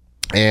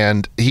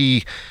 and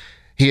he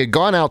had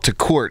gone out to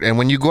court. And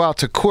when you go out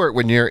to court,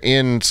 when you're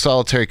in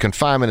solitary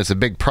confinement, it's a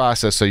big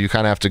process. So you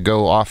kind of have to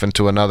go off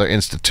into another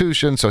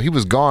institution. So he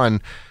was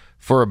gone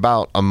for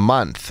about a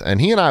month.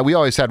 And he and I, we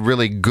always had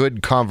really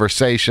good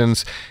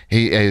conversations.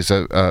 He is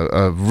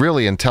a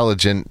really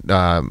intelligent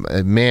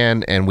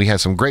man, and we had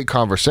some great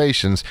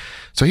conversations.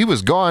 So he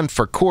was gone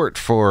for court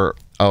for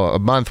a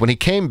month. When he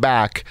came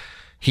back,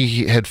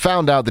 he had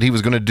found out that he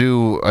was going to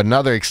do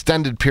another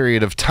extended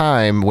period of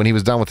time when he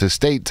was done with his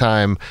state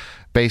time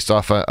based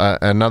off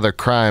another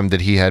crime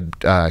that he had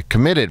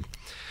committed.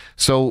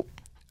 So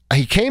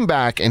he came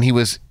back and he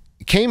was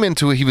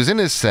in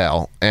his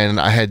cell,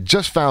 and I had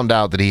just found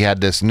out that he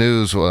had this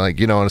news,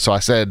 and so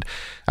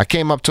I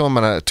came up to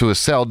him to his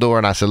cell door,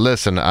 and I said,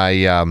 listen,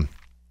 I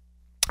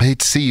hate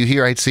to see you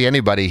here. I hate to see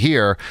anybody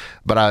here,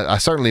 but I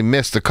certainly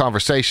missed the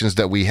conversations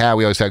that we had.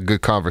 We always had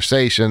good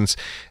conversations,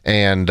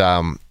 and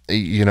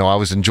I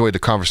always enjoyed the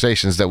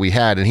conversations that we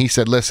had. And he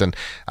said, listen,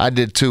 I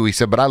did too. He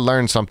said, but I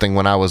learned something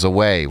when I was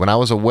away. When I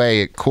was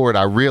away at court,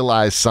 I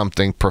realized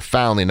something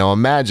profoundly. Now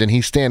imagine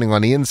he's standing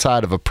on the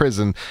inside of a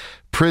prison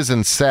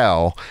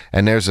cell,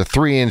 and there's a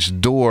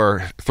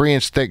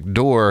 3-inch thick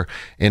door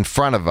in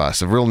front of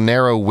us, a real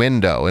narrow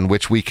window in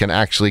which we can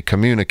actually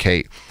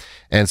communicate.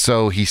 And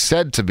so he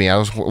said to me,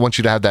 I want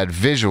you to have that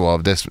visual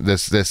of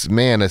this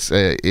man is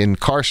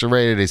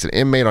incarcerated. He's an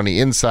inmate on the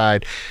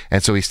inside.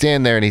 And so he's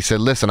standing there and he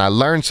said, listen, I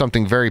learned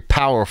something very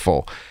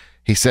powerful.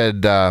 He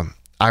said,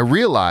 I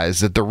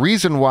realized that the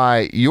reason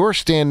why you're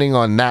standing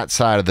on that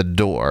side of the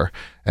door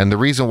and the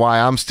reason why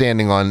I'm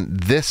standing on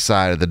this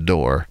side of the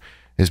door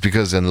is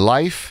because in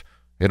life,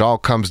 it all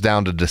comes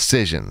down to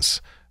decisions.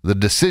 The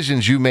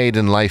decisions you made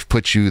in life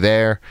put you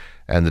there,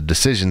 and the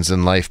decisions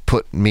in life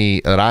put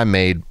me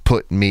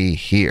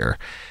here.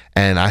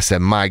 And I said,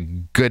 my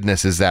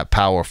goodness, is that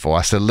powerful?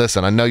 I said,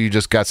 listen, I know you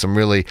just got some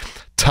really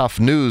tough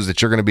news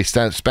that you're going to be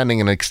spending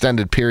an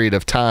extended period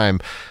of time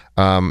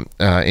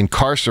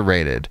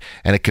incarcerated,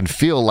 and it can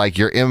feel like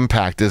your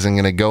impact isn't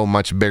going to go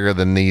much bigger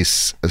than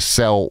these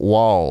cell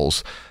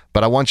walls.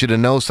 But I want you to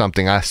know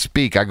something. I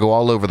go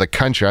all over the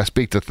country. I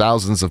speak to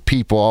thousands of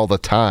people all the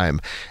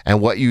time.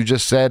 And what you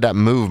just said, that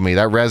moved me.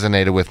 That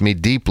resonated with me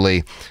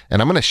deeply.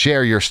 And I'm going to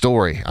share your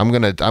story.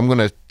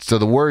 So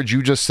the words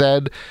you just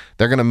said,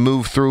 they're going to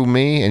move through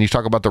me. And you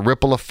talk about the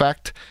ripple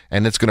effect,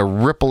 and it's going to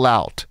ripple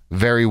out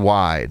very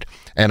wide.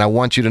 And I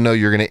want you to know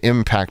you're going to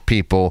impact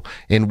people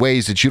in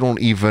ways that you don't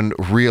even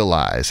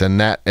realize.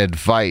 And that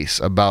advice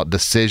about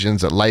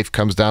decisions, that life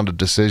comes down to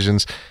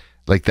decisions,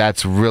 like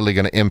that's really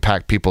going to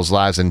impact people's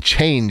lives and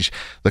change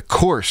the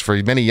course for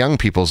many young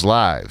people's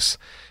lives.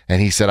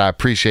 And he said, I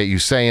appreciate you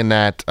saying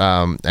that.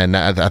 And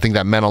I think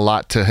that meant a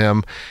lot to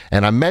him.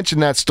 And I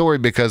mentioned that story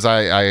because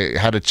I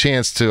had a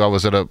chance to, I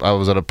was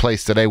at a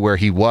place today where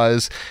he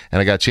was,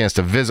 and I got a chance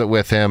to visit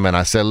with him. And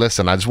I said,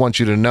 listen, I just want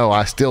you to know,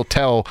 I still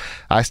tell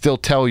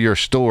your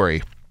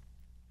story.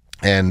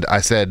 And I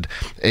said,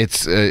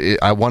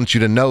 I want you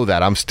to know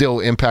that I'm still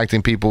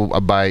impacting people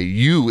by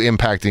you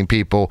impacting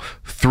people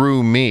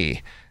through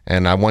me.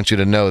 And I want you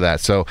to know that.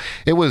 So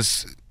it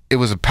was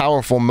a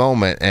powerful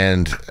moment.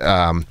 And,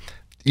 a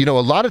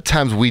lot of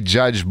times we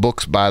judge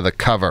books by the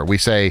cover. We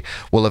say,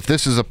 well, if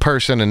this is a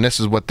person and this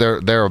is what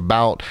they're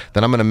about,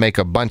 then I'm going to make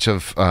a bunch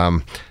of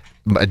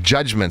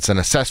judgments and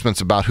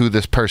assessments about who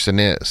this person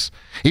is.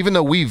 Even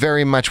though we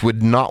very much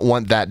would not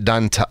want that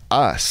done to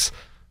us,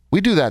 we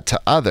do that to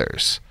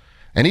others.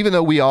 And even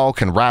though we all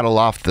can rattle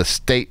off the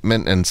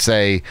statement and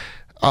say,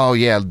 oh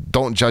yeah,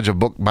 don't judge a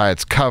book by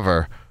its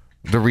cover,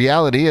 the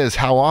reality is,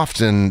 how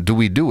often do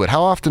we do it?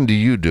 How often do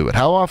you do it?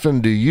 How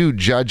often do you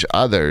judge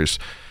others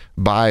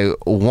by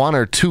one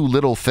or two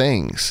little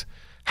things?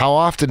 How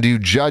often do you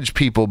judge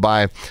people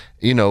by,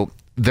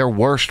 their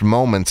worst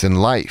moments in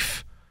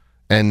life?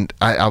 And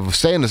I was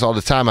saying this all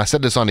the time. I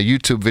said this on a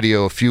YouTube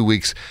video a few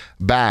weeks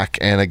back,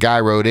 and a guy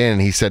wrote in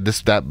and he said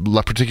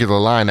that particular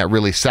line that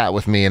really sat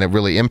with me and it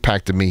really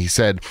impacted me. He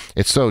said,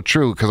 it's so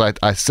true, because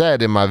I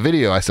said in my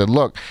video, I said,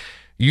 look,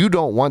 you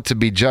don't want to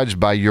be judged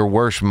by your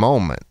worst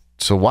moment.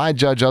 So why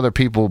judge other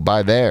people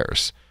by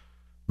theirs?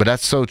 But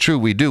that's so true.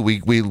 We do.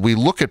 We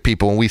look at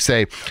people and we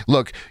say,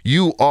 look,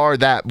 you are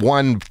that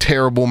one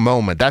terrible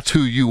moment. That's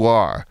who you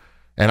are.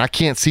 And I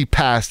can't see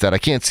past that. I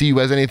can't see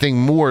you as anything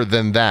more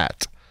than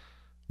that.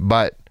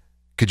 But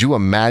could you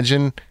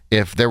imagine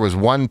if there was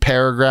one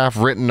paragraph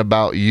written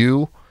about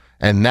you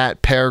and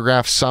that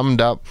paragraph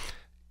summed up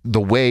the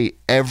way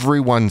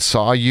everyone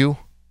saw you,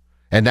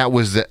 and that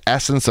was the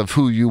essence of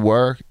who you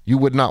were? You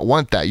would not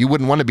want that. You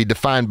wouldn't want to be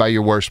defined by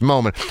your worst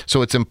moment.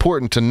 So it's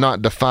important to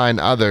not define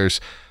others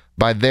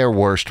by their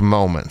worst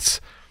moments.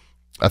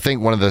 I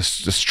think one of the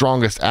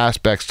strongest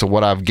aspects to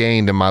what I've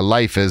gained in my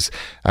life is,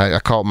 I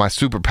call it my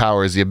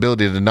superpower, is the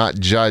ability to not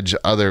judge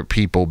other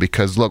people.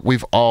 Because look,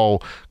 we've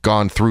all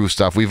gone through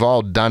stuff. We've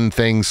all done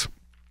things.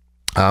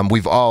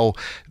 We've all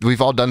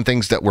done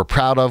things that we're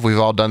proud of. We've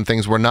all done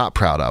things we're not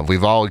proud of.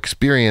 We've all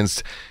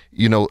experienced,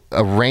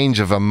 a range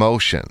of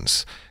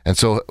emotions. And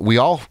so we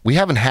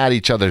haven't had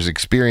each other's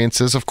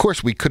experiences. Of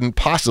course, we couldn't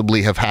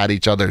possibly have had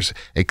each other's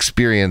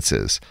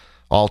experiences.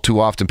 All too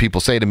often people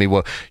say to me,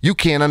 well, you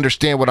can't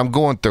understand what I'm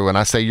going through. And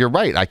I say, you're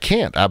right, I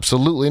can't.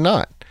 Absolutely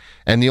not.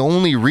 And the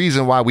only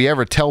reason why we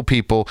ever tell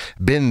people,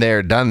 been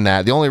there, done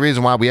that, the only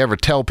reason why we ever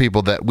tell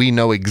people that we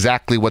know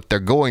exactly what they're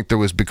going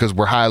through is because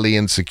we're highly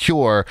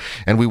insecure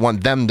and we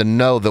want them to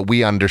know that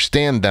we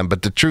understand them.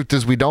 But the truth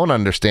is, we don't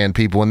understand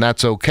people, and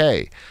that's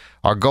okay.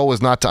 Our goal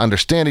is not to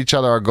understand each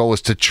other. Our goal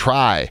is to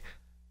try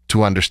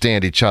to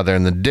understand each other,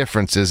 and the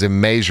difference is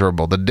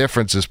immeasurable. The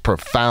difference is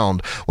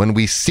profound when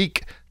we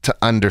seek to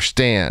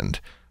understand.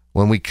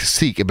 When we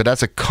seek it, but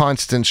that's a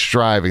constant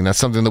striving. That's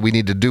something that we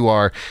need to do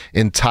our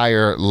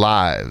entire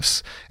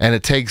lives. And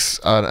it takes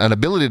an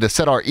ability to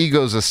set our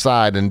egos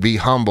aside and be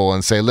humble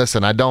and say,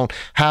 listen, I don't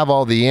have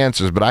all the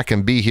answers, but I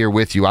can be here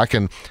with you. I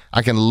can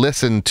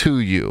listen to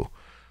you.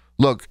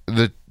 Look,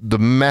 the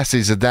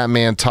message that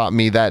man taught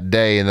me that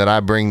day and that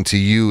I bring to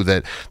you,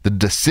 that the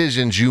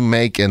decisions you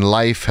make in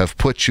life have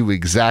put you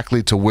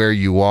exactly to where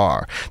you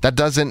are. That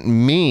doesn't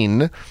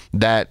mean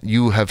that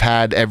you have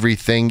had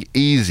everything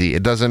easy.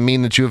 It doesn't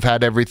mean that you have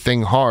had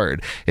everything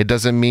hard. It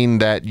doesn't mean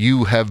that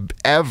you have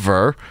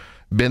ever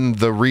been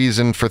the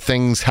reason for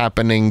things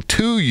happening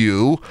to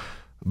you,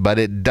 but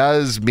it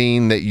does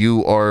mean that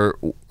you are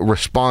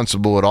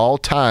responsible at all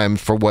times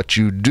for what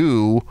you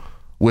do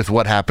with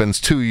what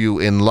happens to you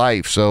in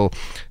life. So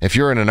if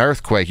you're in an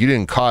earthquake, you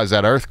didn't cause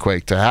that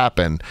earthquake to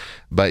happen,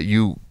 but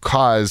you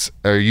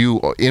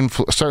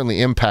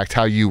certainly impact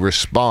how you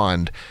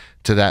respond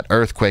to that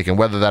earthquake. And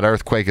whether that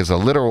earthquake is a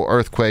literal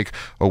earthquake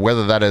or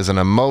whether that is an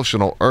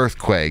emotional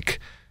earthquake,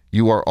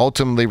 you are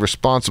ultimately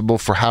responsible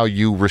for how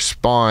you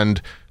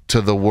respond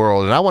to the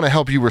world. And I want to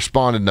help you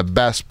respond in the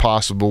best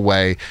possible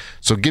way.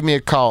 So give me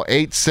a call,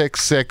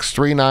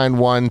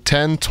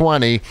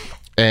 866-391-1020.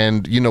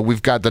 And,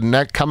 we've got the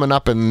neck coming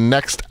up in the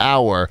next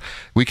hour.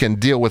 We can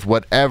deal with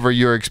whatever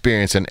you're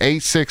experiencing.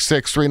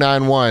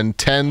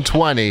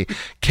 866-391-1020.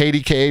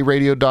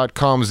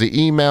 KDKAradio.com is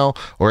the email,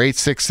 or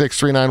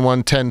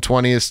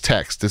 866-391-1020 is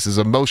text. This is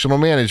Emotional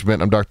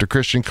Management. I'm Dr.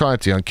 Christian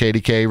Conti on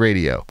KDKA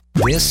Radio.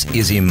 This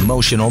is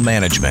Emotional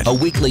Management, a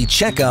weekly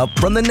checkup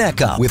from the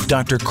neck up with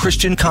Dr.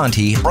 Christian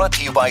Conti, brought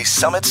to you by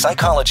Summit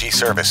Psychology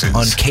Services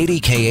on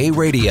KDKA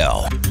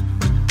Radio.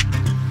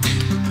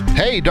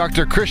 Hey,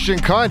 Dr. Christian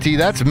Conti,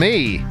 that's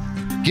me.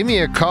 Give me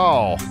a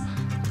call,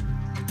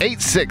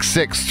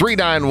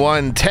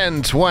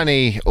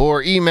 866-391-1020,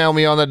 or email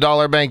me on the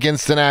Dollar Bank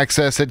Instant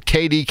Access at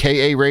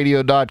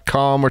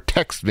kdkaradio.com, or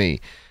text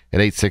me at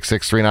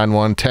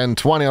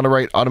 866-391-1020 on the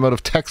Right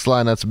Automotive text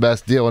line. That's the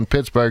best deal in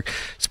Pittsburgh.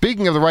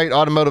 Speaking of the Right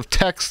Automotive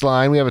text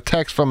line, we have a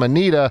text from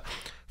Anita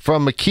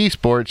from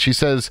McKeesport. She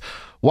says,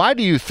 why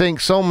do you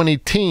think so many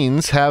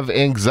teens have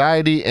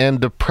anxiety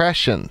and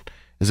depression?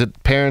 Is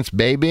it parents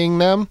babying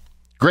them?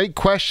 Great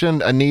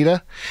question,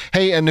 Anita.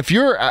 Hey, and if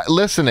you're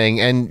listening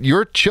and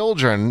your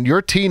children,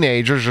 your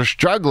teenagers are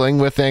struggling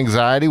with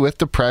anxiety, with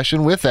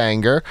depression, with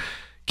anger,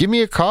 give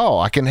me a call.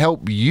 I can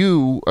help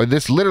you, or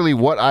this is literally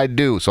what I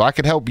do. So I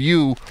can help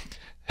you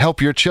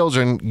help your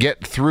children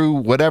get through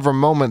whatever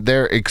moment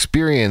they're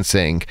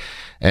experiencing.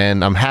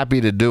 And I'm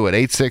happy to do it.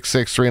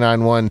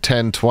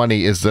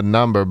 866-391-1020 is the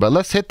number. But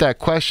let's hit that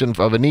question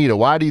of Anita.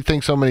 Why do you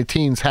think so many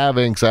teens have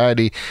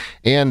anxiety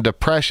and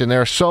depression? There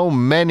are so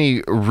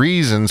many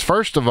reasons.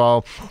 First of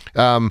all,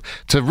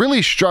 to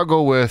really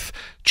struggle with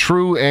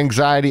true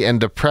anxiety and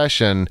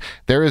depression,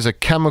 there is a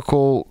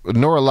chemical,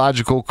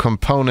 neurological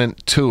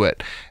component to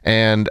it.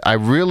 And I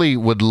really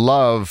would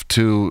love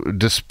to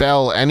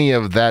dispel any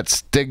of that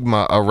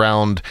stigma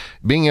around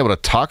being able to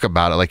talk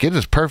about it. Like, it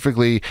is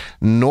perfectly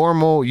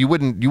normal. You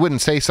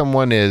wouldn't say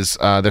someone is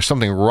there's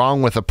something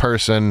wrong with a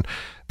person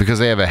because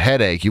they have a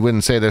headache. You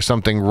wouldn't say there's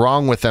something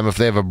wrong with them if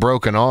they have a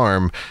broken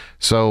arm.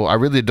 So I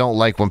really don't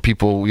like when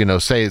people,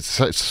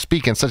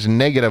 speak in such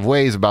negative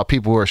ways about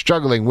people who are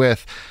struggling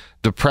with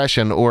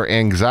depression or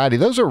anxiety.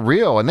 Those are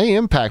real, and they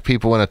impact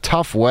people in a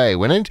tough way.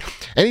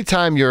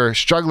 Anytime you're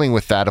struggling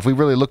with that, if we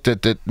really looked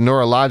at it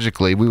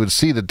neurologically, we would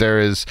see that there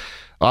is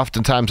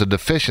oftentimes a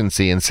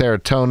deficiency in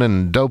serotonin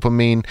and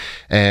dopamine,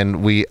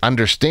 and we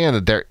understand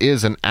that there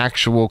is an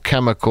actual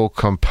chemical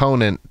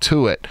component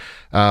to it.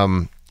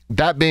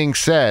 That being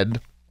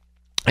said,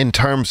 in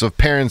terms of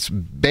parents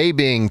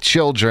babying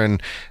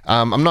children,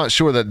 I'm not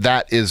sure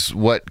that is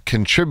what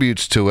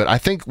contributes to it. I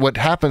think what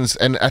happens,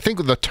 and I think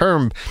with the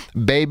term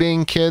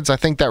babying kids, I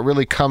think that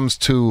really comes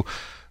to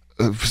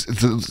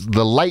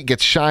the light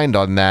gets shined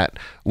on that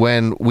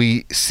when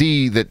we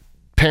see that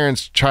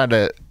parents try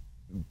to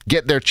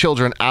get their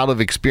children out of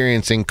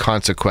experiencing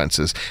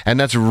consequences. And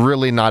that's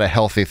really not a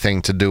healthy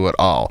thing to do at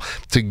all.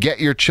 To get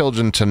your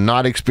children to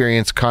not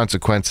experience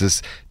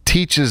consequences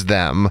teaches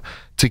them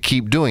to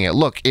keep doing it.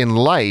 Look, in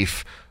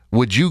life,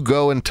 would you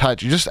go and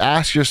touch, just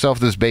ask yourself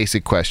this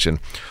basic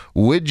question.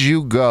 Would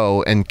you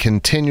go and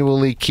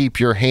continually keep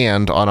your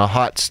hand on a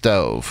hot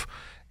stove?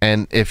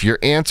 And if your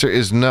answer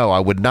is no, I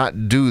would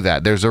not do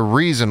that. There's a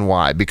reason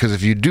why, because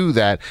if you do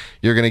that,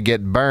 you're going to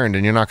get burned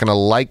and you're not going to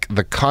like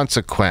the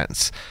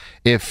consequence.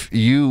 If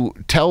you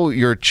tell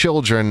your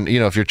children,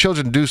 if your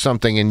children do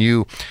something and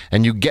you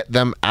get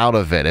them out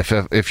of it,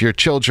 if your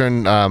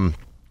children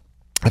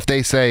If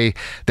they say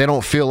they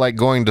don't feel like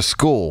going to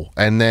school,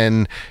 and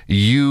then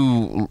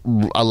you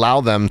allow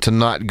them to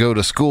not go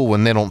to school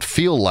when they don't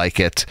feel like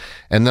it,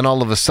 and then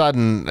all of a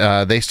sudden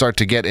they start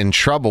to get in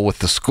trouble with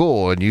the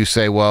school, and you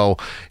say, well,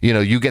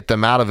 you get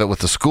them out of it with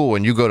the school,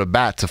 and you go to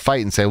bat to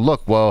fight and say,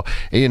 look, well,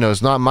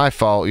 it's not my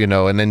fault,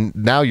 and then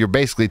now you're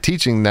basically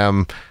teaching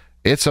them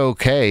it's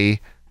okay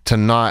to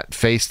not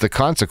face the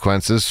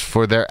consequences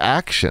for their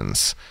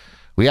actions.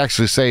 We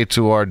actually say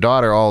to our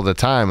daughter all the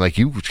time, like,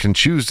 you can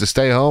choose to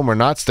stay home or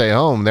not stay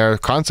home. There are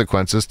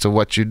consequences to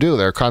what you do.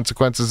 There are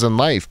consequences in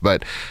life,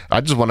 but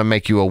I just want to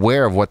make you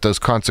aware of what those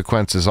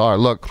consequences are.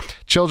 Look,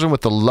 children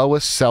with the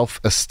lowest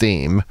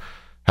self-esteem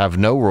have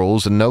no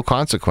rules and no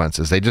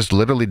consequences. They just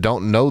literally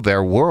don't know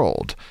their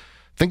world.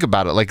 Think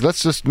about it. Like,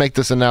 let's just make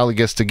this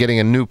analogous to getting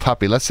a new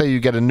puppy. Let's say you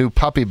get a new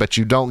puppy, but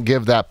you don't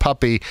give that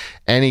puppy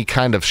any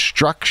kind of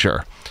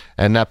structure.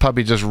 And that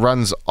puppy just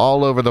runs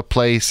all over the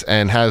place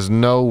and has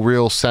no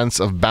real sense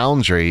of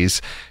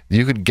boundaries.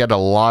 You could get a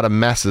lot of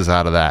messes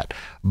out of that.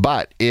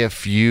 But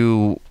if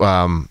you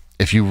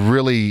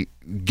really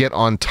get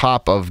on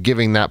top of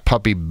giving that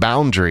puppy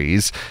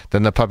boundaries,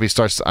 then the puppy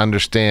starts to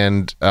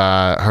understand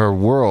her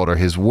world or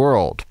his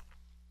world.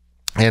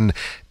 And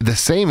the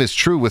same is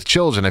true with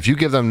children. If you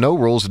give them no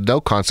rules, no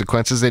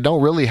consequences, they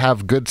don't really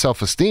have good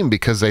self-esteem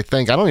because they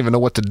think, I don't even know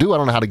what to do. I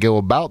don't know how to go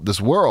about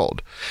this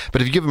world.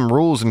 But if you give them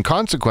rules and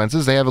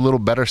consequences, they have a little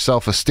better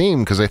self-esteem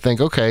because they think,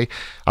 okay,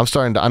 I'm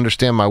starting to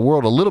understand my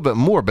world a little bit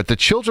more. But the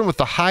children with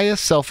the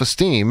highest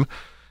self-esteem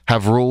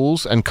have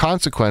rules and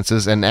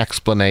consequences and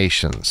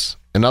explanations.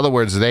 In other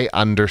words, they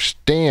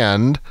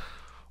understand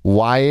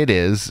why it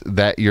is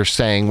that you're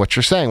saying what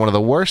you're saying. One of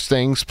the worst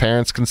things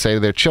parents can say to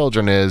their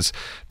children is,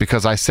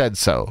 because I said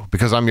so,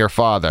 because I'm your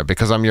father,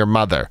 because I'm your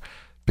mother,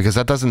 because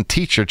that doesn't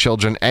teach your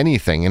children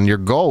anything. And your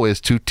goal is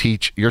to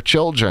teach your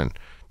children.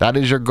 That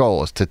is your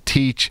goal, is to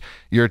teach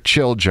your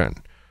children.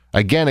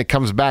 Again, it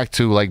comes back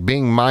to like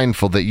being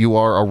mindful that you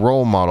are a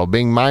role model,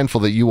 being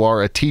mindful that you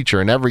are a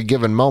teacher. In every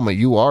given moment,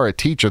 you are a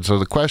teacher. So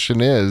the question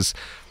is,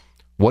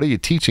 what are you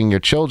teaching your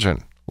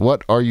children?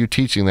 What are you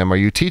teaching them? Are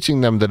you teaching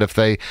them that if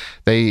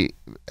they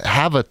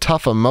have a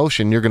tough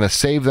emotion, you're going to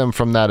save them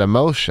from that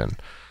emotion?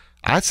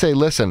 I'd say,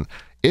 listen,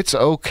 it's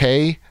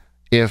okay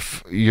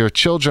if your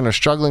children are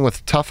struggling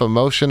with tough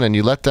emotion and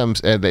you let them,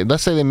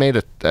 let's say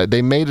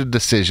they made a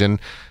decision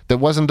that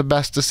wasn't the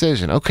best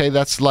decision. Okay,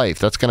 that's life.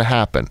 That's going to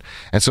happen.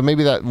 And so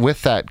maybe that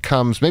with that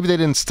comes, maybe they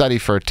didn't study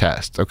for a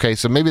test. Okay,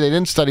 so maybe they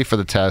didn't study for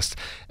the test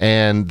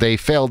and they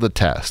failed the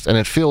test and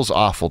it feels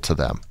awful to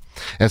them.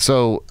 And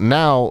so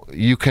now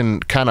you can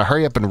kind of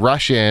hurry up and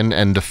rush in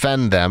and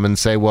defend them and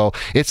say, well,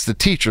 it's the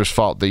teacher's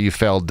fault that you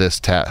failed this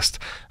test.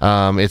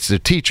 It's the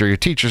teacher. Your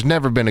teacher's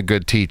never been a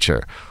good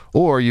teacher.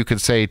 Or you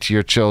could say to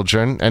your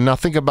children, and now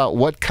think about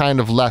what kind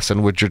of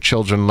lesson would your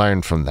children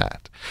learn from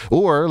that?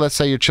 Or let's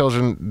say your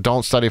children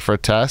don't study for a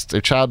test.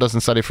 Your child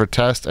doesn't study for a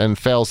test and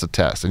fails the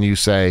test. And you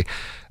say,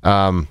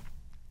 well,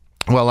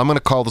 I'm going to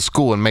call the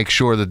school and make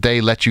sure that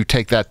they let you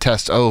take that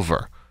test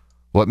over.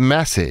 What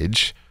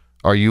message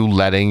are you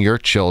letting your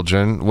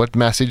children, what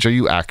message are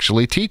you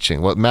actually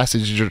teaching? What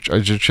message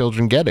is your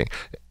children getting?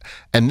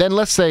 And then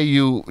let's say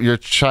your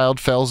child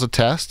fails a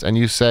test and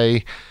you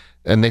say,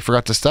 and they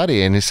forgot to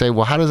study, and you say,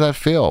 well, how does that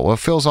feel? Well, it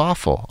feels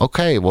awful.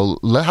 Okay, well,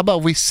 how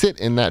about we sit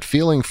in that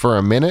feeling for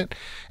a minute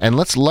and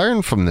let's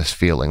learn from this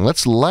feeling.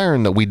 Let's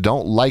learn that we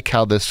don't like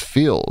how this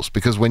feels,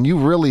 because when you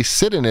really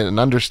sit in it and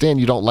understand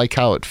you don't like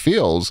how it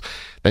feels,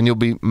 then you'll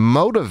be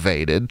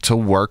motivated to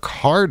work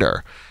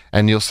harder.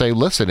 And you'll say,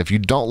 listen, if you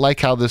don't like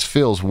how this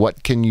feels,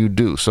 what can you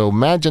do? So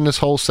imagine this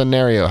whole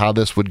scenario, how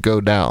this would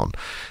go down,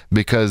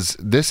 because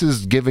this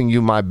is giving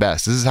you my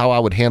best. This is how I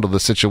would handle the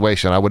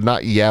situation. I would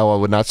not yell. I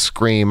would not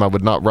scream. I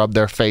would not rub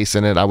their face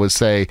in it. I would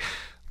say,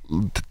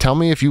 tell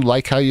me if you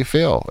like how you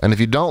feel. And if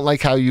you don't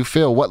like how you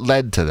feel, what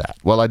led to that?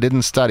 Well, I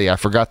didn't study. I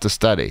forgot to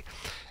study.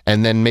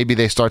 And then maybe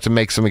they start to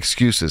make some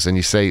excuses. And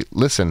you say,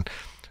 listen,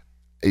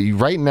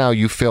 right now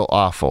you feel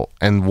awful,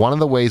 and one of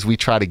the ways we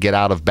try to get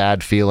out of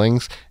bad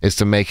feelings is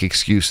to make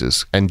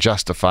excuses and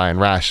justify and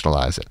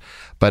rationalize it.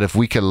 But if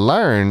we can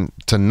learn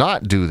to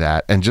not do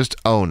that and just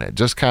own it,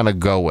 just kind of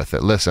go with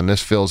it. Listen,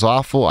 this feels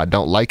awful. I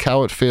don't like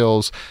how it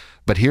feels,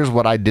 but here's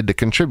what I did to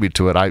contribute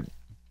to it. I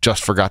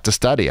just forgot to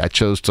study. I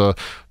chose to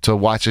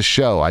watch a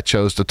show. I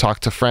chose to talk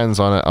to friends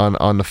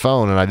on the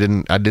phone, and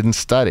I didn't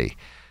study.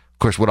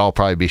 Of course, we'd all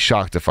probably be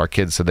shocked if our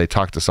kids said they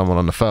talked to someone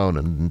on the phone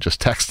and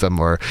just text them,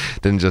 or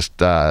didn't just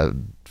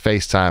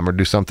FaceTime or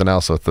do something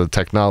else with the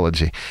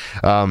technology.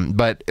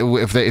 But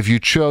if you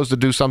chose to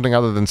do something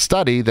other than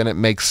study, then it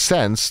makes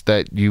sense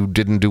that you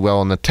didn't do well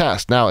on the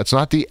test. Now, it's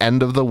not the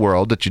end of the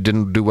world that you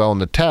didn't do well on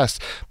the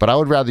test, but I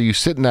would rather you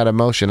sit in that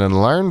emotion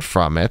and learn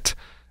from it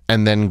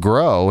and then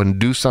grow and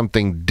do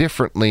something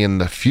differently in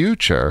the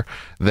future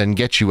than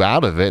get you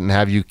out of it and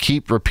have you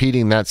keep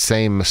repeating that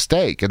same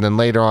mistake. And then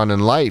later on in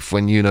life,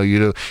 when you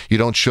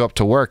don't show up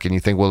to work and you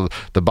think, well,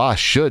 the boss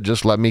should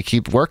just let me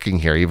keep working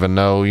here, even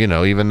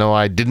though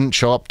I didn't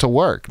show up to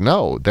work.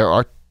 No, there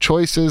are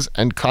choices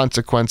and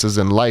consequences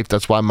in life.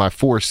 That's why my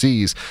 4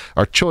 C's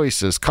are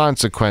choices,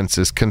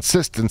 consequences,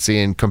 consistency,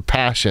 and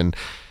compassion.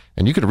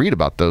 And you can read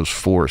about those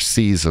 4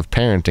 C's of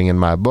parenting in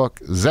my book,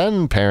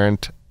 Zen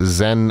Parent,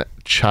 Zen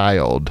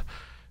Child.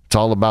 It's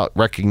all about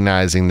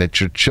recognizing that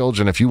your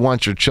children, if you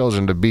want your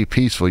children to be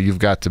peaceful, you've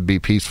got to be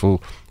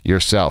peaceful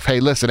yourself.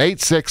 Hey, listen,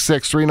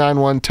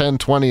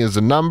 866-391-1020 is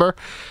the number.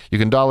 You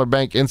can dollar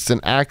bank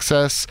instant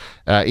access.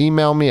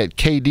 Email me at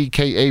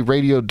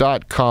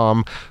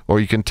kdkaradio.com, or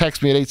you can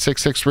text me at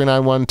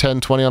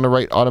 866-391-1020 on the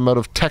right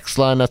automotive text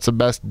line. That's the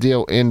best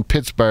deal in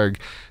Pittsburgh.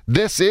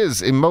 This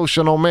is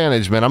Emotional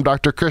Management. I'm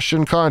Dr.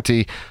 Christian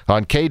Conti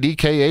on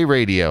KDKA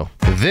Radio.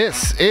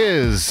 This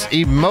is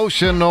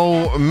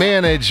Emotional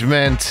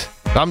Management.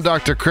 I'm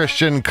Dr.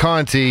 Christian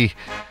Conti.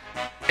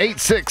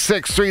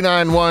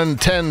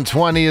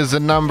 866-391-1020 is the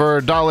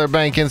number. Dollar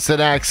Bank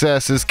Instant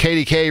Access is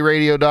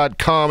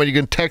kdkradio.com, and you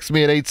can text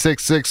me at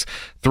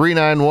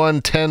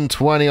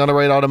 866-391-1020 on the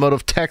right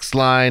automotive text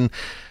line.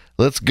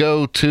 Let's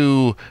go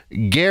to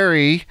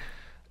Gary.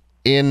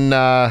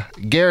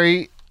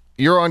 Gary,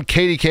 you're on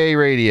KDKA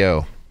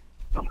Radio.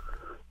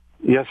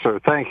 Yes, sir.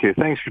 Thank you.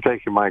 Thanks for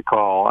taking my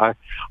call.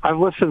 I've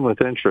listened with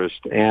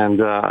interest,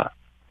 and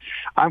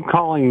I'm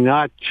calling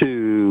not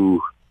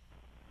to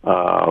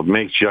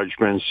make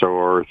judgments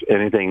or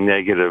anything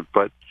negative,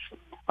 but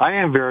I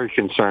am very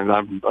concerned.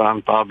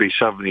 I'll be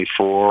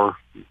 74.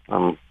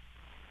 I'm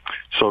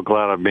so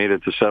glad I've made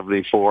it to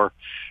 74.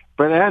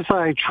 But as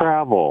I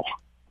travel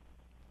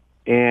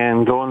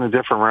and go into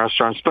different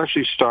restaurants,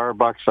 especially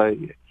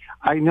Starbucks,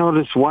 I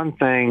notice one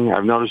thing.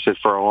 I've noticed it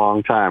for a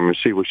long time, and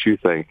see what you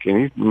think.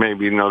 And you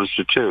maybe noticed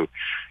it too.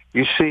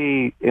 You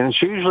see, and it's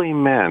usually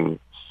men.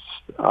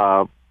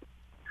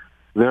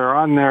 They're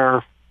on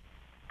their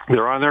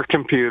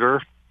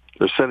computer.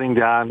 They're sitting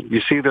down. You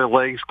see their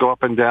legs go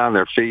up and down,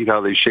 their feet, how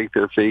they shake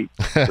their feet,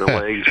 their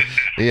legs.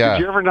 Yeah.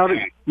 Did you ever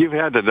notice? You've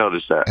had to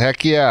notice that.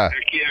 Heck yeah.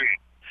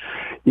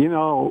 You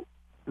know,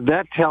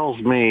 that tells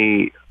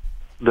me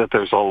that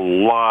there's a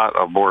lot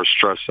of more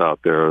stress out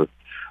there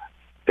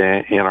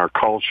in our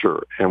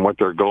culture and what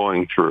they're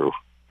going through.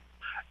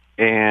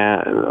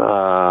 And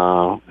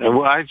I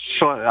wanted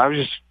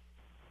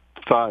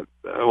to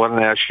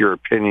ask your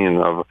opinion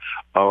of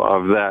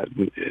that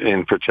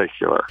in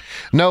particular.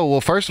 No,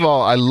 well, first of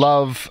all, I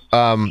love.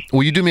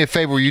 Will you do me a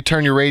favor? Will you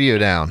turn your radio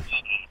down?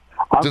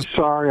 I'm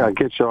sorry. I'll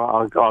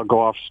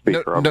go off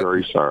speaker. I'm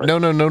very sorry.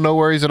 No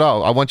worries at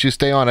all. I want you to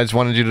stay on. I just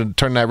wanted you to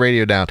turn that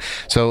radio down.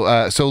 So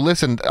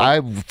listen.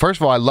 First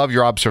of all, I love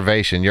your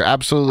observation. You're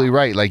absolutely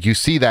right. Like, you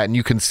see that, and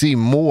you can see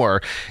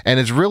more. And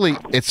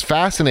it's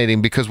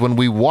fascinating because when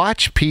we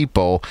watch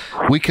people,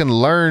 we can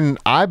learn,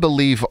 I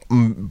believe,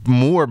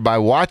 more by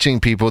watching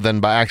people than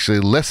by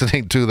actually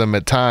listening to them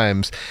at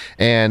times.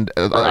 And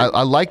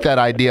I like that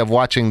idea of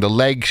watching the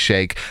legs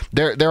shake.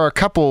 There are a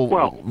couple.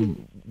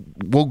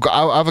 Well,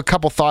 I have a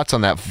couple thoughts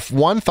on that.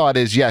 One thought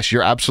is, yes,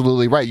 you're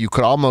absolutely right. You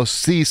could almost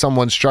see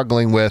someone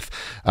struggling with,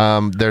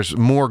 there's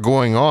more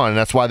going on, and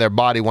that's why their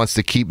body wants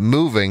to keep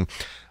moving.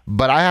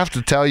 But I have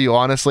to tell you,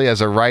 honestly, as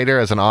a writer,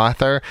 as an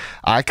author,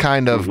 I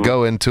kind of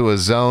go into a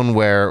zone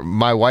where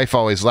my wife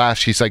always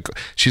laughs. She's like,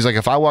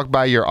 if I walk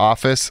by your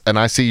office and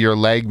I see your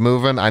leg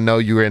moving, I know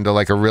you're into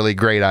like a really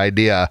great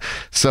idea.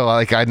 So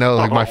like, I know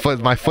like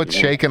my foot's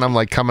shaking. I'm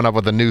like coming up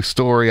with a new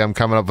story. I'm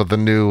coming up with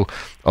a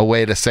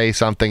way to say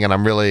something, and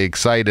I'm really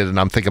excited. And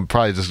I'm thinking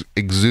probably just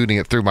exuding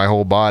it through my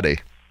whole body.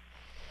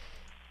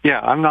 Yeah,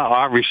 I'm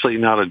obviously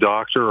not a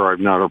doctor, or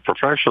I'm not a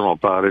professional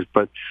about it,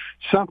 but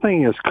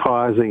something is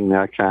causing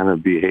that kind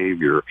of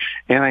behavior,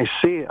 and I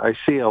see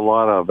a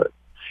lot of it,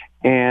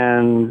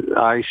 and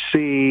I'm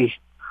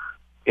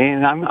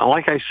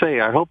like I say,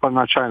 I hope I'm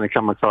not trying to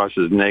come across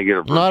as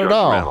negative or not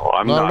judgmental. At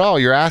all. Not at all.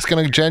 You're asking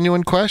a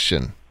genuine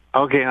question.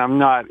 Okay, I'm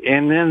not.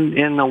 And then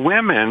in the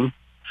women,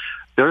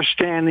 they're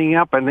standing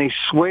up and they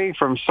sway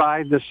from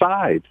side to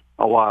side.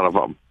 A lot of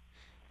them.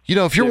 You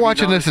know, if you're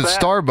watching this at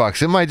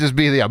Starbucks, it might just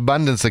be the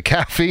abundance of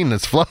caffeine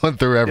that's flowing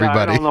through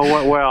everybody. Yeah, I don't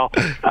know what.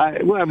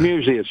 I'm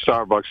usually at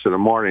Starbucks in the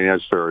morning.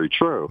 That's very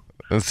true.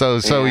 And so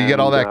you get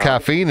all that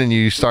caffeine and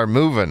you start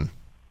moving.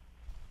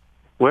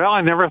 Well, I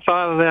never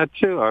thought of that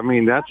too. I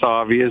mean, that's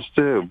obvious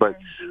too. But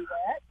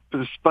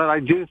I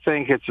do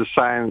think it's a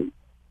sign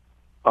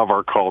of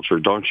our culture,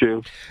 don't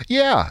you?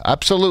 Yeah,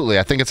 absolutely.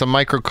 I think it's a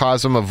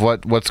microcosm of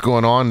what's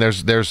going on.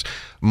 There's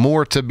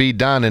more to be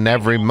done in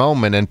every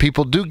moment, and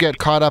people do get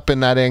caught up in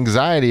that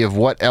anxiety of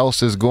what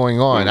else is going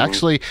on.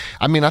 Actually,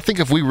 I mean, I think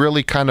if we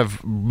really kind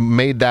of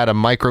made that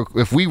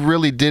if we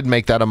really did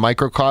make that a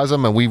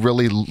microcosm, and we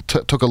really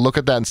took a look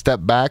at that and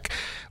stepped back,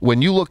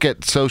 when you look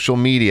at social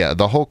media,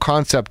 the whole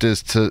concept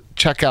is to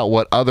check out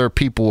what other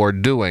people are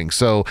doing.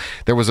 So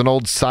there was an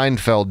old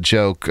Seinfeld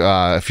joke,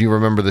 if you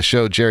remember the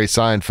show, Jerry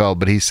Seinfeld,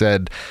 but he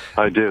said,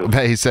 I do.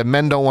 He said,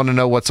 men don't want to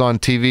know what's on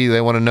TV. They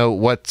want to know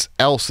what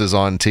else is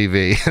on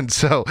TV. And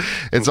so So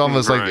it's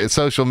almost Right. like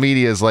social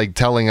media is like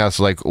telling us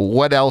like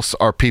what else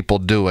are people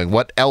doing,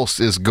 what else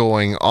is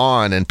going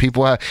on, and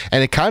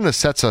and it kind of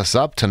sets us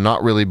up to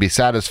not really be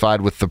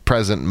satisfied with the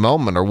present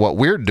moment or what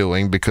we're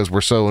doing because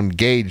we're so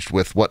engaged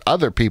with what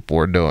other people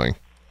are doing.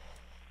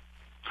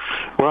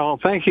 Well,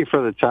 thank you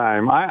for the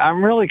time.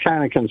 I'm really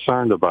kind of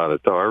concerned about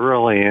it, though. I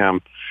really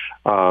am.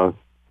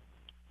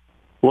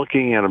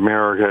 Looking at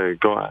America,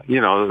 going,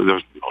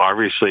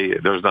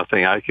 there's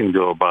nothing I can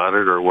do about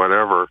it or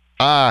whatever.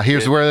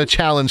 Here's where the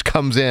challenge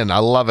comes in. I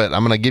love it.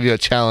 I'm going to give you a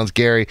challenge,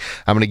 Gary.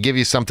 I'm going to give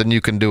you something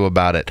you can do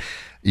about it.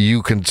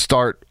 You can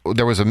start.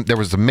 There were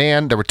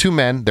two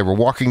men. They were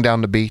walking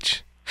down the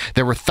beach.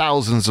 There were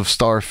thousands of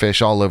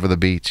starfish all over the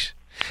beach.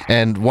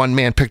 And one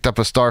man picked up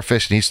a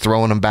starfish and he's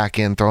throwing them back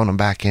in.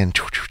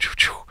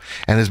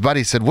 And his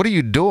buddy said, "What are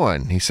you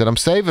doing?" He said, "I'm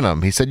saving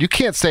them." He said, "You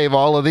can't save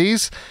all of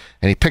these."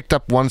 And he picked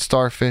up one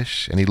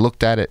starfish and he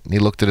looked at it and he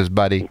looked at his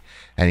buddy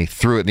and he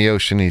threw it in the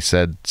ocean. And he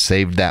said,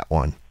 "Saved that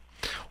one.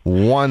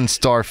 One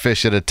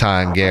starfish at a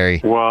time,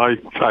 Gary." Well,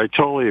 I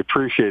totally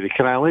appreciate it.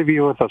 Can I leave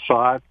you with a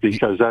thought?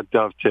 Because that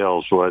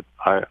dovetails what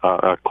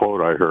a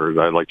quote I heard.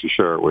 I'd like to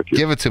share it with you.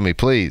 Give it to me,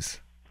 please.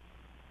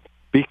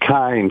 Be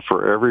kind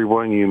for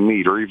everyone you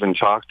meet or even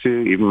talk to,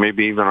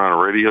 even on a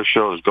radio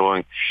show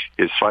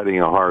is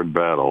fighting a hard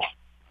battle.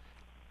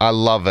 I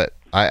love it.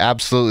 I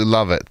absolutely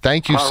love it.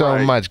 Thank you so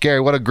much. Gary,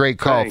 what a great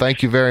call. Thanks.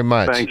 Thank you very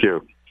much. Thank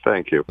you.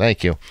 Thank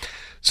you.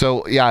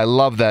 So, yeah, I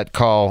love that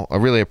call. I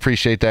really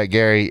appreciate that,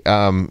 Gary.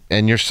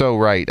 And you're so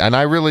right. And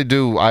I really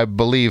do. I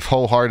believe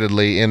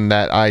wholeheartedly in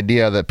that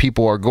idea that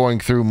people are going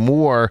through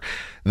more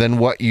than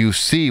what you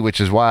see,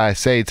 which is why I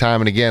say time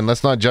and again,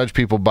 let's not judge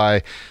people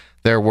by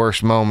their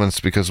worst moments,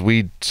 because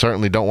we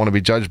certainly don't want to be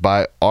judged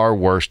by our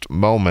worst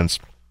moments.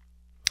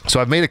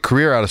 So I've made a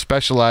career out of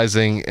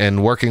specializing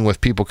and working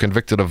with people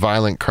convicted of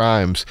violent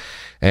crimes.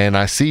 And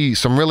I see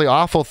some really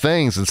awful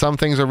things, and some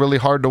things are really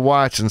hard to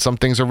watch, and some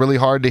things are really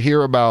hard to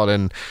hear about.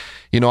 And,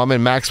 I'm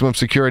in maximum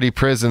security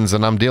prisons,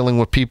 and I'm dealing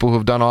with people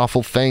who've done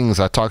awful things.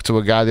 I talked to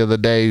a guy the other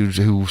day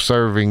who's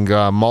serving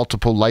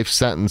multiple life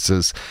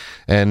sentences.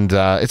 And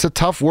it's a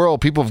tough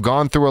world. People have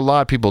gone through a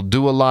lot. People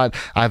do a lot.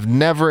 I've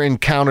never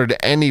encountered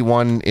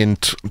anyone in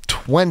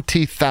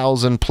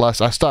 20,000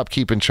 plus. I stopped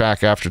keeping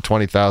track after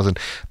 20,000,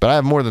 but I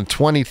have more than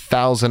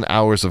 20,000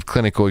 hours of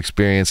clinical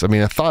experience. I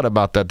mean, I thought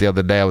about that the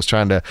other day. I was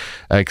trying to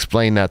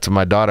explain that to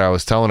my daughter. I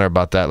was telling her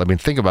about that. I mean,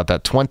 think about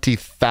that.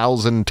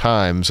 20,000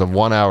 times of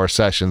 1 hour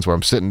sessions where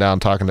I'm sitting down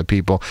talking to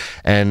people.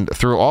 And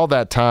through all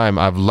that time,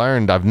 I've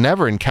learned I've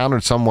never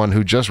encountered someone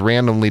who just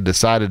randomly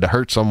decided to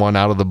hurt someone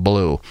out of the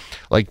blue.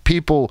 Like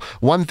people,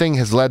 one thing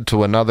has led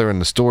to another in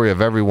the story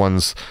of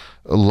everyone's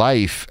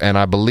life. And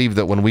I believe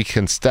that when we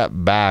can step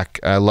back,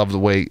 I love the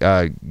way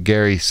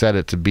Gary said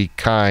it, to be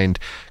kind,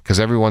 because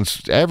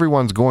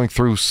everyone's going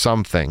through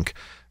something.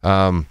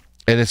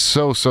 And it's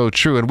so, so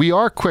true. And we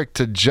are quick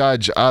to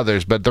judge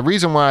others. But the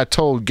reason why I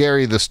told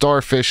Gary the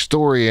starfish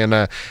story, and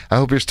I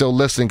hope you're still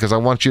listening, because I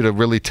want you to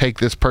really take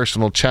this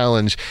personal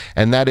challenge,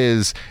 and that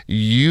is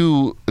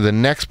the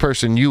next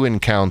person you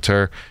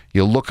encounter,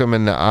 you look them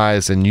in the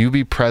eyes and you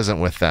be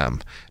present with them.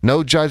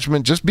 No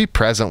judgment, just be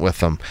present with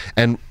them.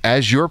 And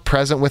as you're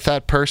present with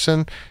that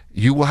person,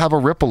 you will have a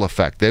ripple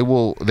effect. They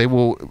will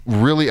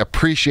really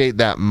appreciate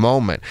that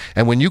moment.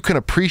 And when you can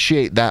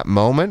appreciate that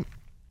moment,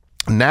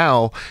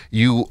 now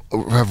you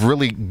have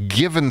really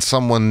given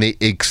someone the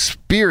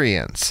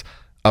experience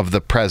of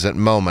the present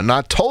moment.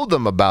 Not told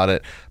them about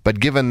it, but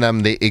given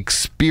them the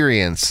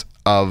experience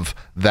of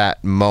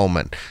that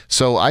moment.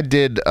 So I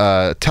did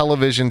a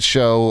television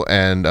show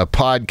and a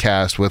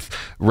podcast with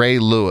Ray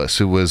Lewis,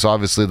 who was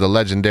obviously the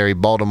legendary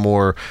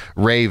Baltimore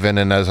Raven.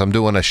 And as I'm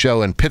doing a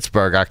show in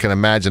Pittsburgh, I can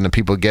imagine that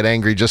people get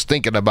angry just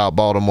thinking about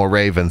Baltimore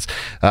Ravens.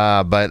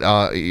 But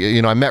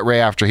I met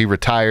Ray after he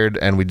retired,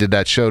 and we did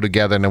that show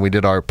together, and then we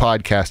did our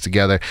podcast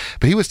together.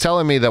 But he was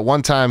telling me that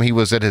one time he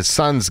was at his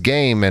son's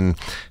game, and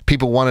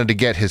people wanted to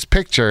get his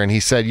picture, and he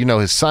said,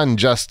 his son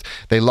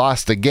they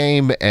lost the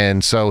game,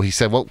 and so he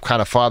said, what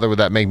kind of father would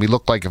that make me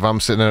look like if I'm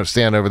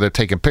standing over there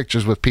taking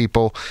pictures with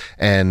people?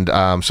 And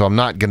so I'm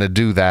not going to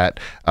do that.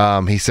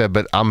 He said,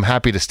 but I'm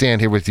happy to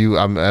stand here with you.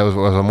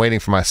 I'm waiting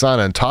for my son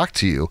and talk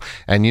to you,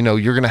 and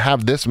you're going to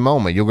have this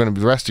moment. You're going to,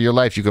 the rest of your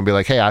life, you're going to be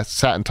like, hey, I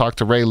sat and talked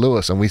to Ray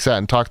Lewis, and we sat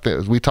and talked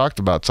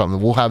about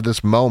something. We'll have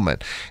this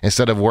moment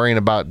instead of worrying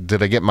about,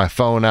 did I get my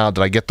phone out?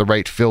 Did I get the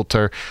right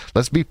filter?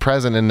 Let's be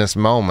present in this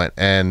moment.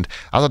 And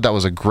I thought that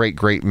was a great,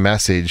 great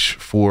message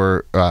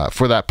for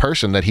that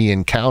person that he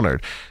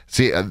encountered.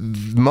 See,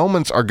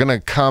 moments are going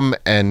to come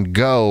and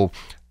go.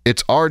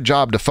 It's our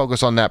job to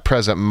focus on that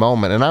present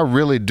moment. And I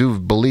really do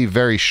believe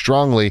very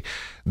strongly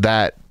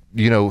that,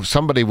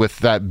 somebody with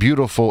that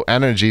beautiful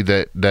energy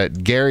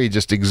that Gary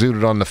just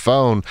exuded on the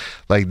phone,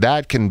 like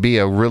that can be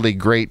a really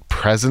great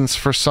presence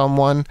for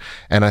someone.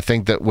 And I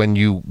think that when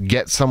you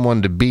get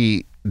someone to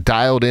be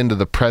dialed into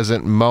the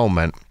present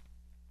moment,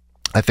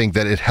 I think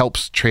that it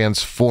helps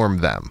transform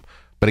them.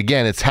 But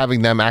again, it's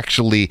having them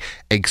actually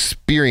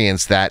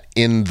experience that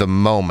in the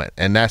moment.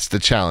 And that's the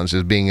challenge,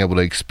 is being able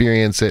to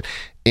experience it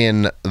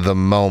in the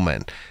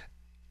moment.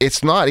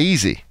 it's not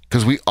easy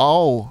because we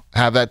all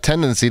have that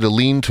tendency to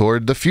lean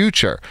toward the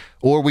future,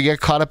 or we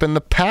get caught up in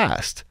the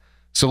past.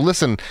 So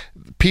listen,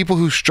 people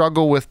who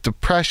struggle with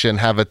depression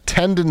have a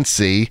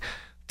tendency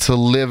to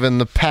live in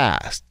the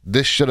past.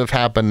 This should have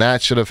happened,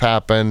 that should have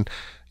happened.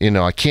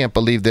 I can't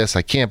believe this,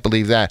 I can't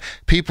believe that.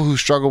 People who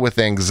struggle with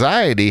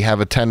anxiety have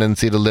a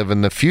tendency to live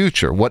in the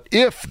future. What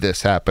if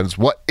this happens?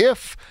 What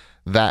if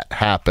that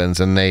happens?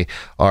 And they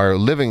are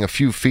living a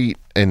few feet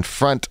in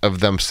front of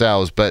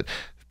themselves. But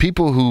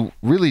people who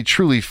really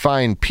truly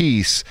find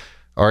peace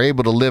are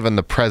able to live in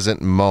the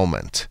present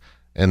moment.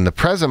 And the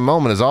present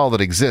moment is all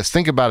that exists.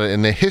 Think about it.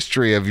 In the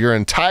history of your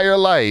entire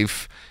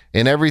life,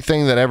 in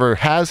everything that ever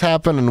has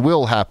happened and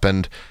will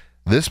happen,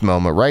 this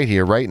moment right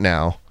here, right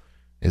now,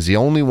 is the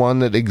only one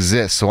that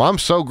exists. So I'm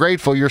so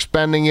grateful you're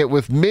spending it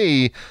with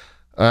me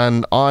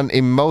on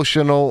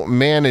emotional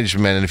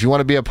management. And if you want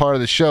to be a part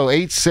of the show,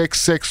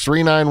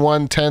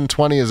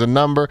 866-391-1020 is a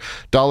number.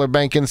 Dollar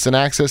Bank Instant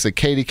Access at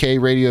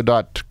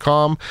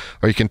kdkradio.com,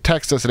 or you can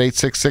text us at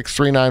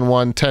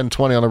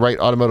 866-391-1020 on the right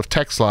automotive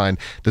text line.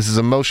 This is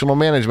Emotional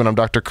Management. I'm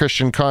Dr.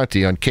 Christian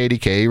Conti on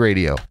KDKA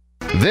Radio.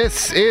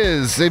 This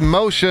is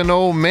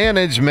Emotional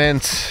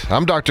Management.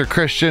 I'm Dr.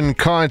 Christian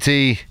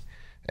Conti,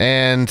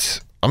 and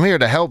I'm here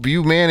to help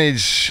you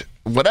manage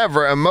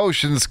whatever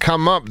emotions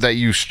come up that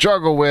you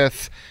struggle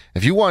with.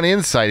 If you want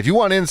insight,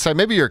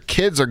 maybe your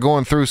kids are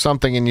going through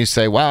something and you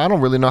say, wow, I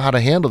don't really know how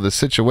to handle this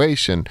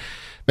situation.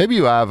 Maybe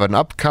you have an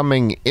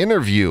upcoming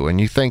interview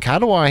and you think, how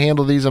do I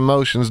handle these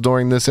emotions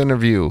during this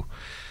interview?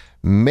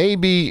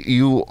 Maybe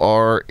you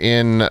are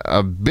in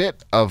a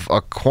bit of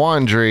a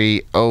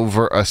quandary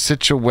over a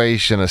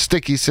situation, a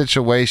sticky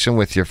situation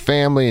with your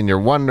family, and you're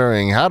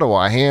wondering, how do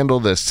I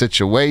handle this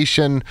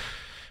situation?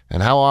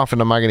 And how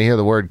often am I going to hear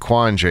the word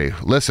quandary?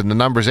 Listen, the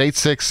number's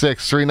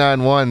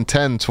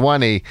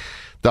 866-391-1020.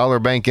 Dollar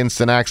Bank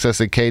Instant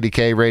Access at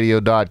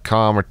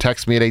kdkradio.com, or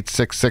text me at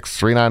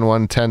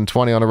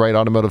 866-391-1020 on the right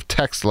automotive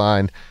text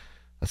line.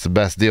 That's the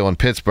best deal in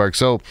Pittsburgh.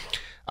 So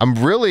I'm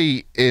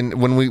really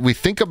when we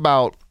think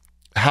about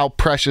how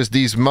precious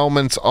these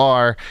moments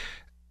are,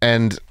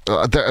 and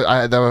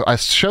I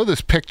show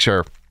this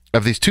picture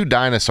of these two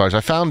dinosaurs.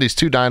 I found these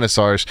two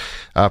dinosaurs,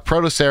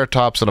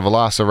 Protoceratops and a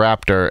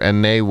Velociraptor,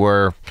 and they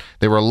were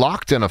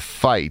locked in a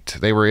fight.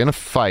 They were in a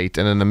fight,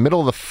 and in the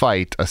middle of the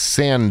fight, a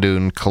sand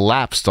dune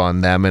collapsed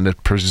on them, and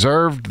it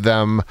preserved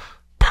them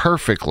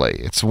perfectly.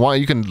 It's why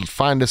you can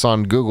find this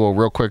on Google,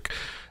 real quick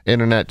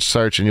internet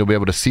search, and you'll be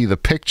able to see the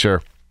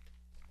picture.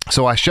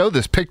 So I show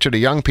this picture to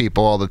young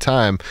people all the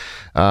time.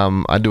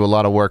 I do a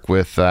lot of work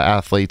with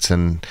athletes,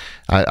 and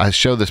I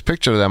show this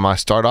picture to them. I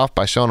start off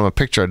by showing them a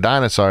picture of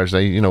dinosaurs.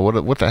 They,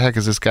 what the heck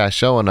is this guy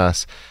showing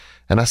us?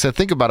 And I said,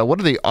 think about it.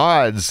 What are the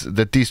odds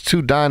that these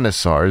two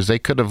dinosaurs, they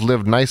could have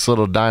lived nice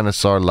little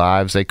dinosaur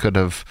lives. They could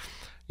have,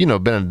 been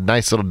a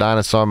nice little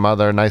dinosaur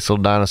mother, a nice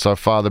little dinosaur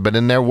father. But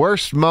in their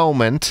worst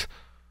moment,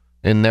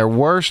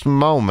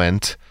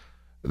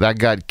 that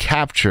got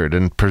captured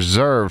and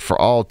preserved for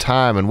all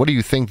time. And what do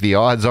you think the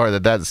odds are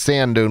that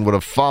sand dune would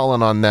have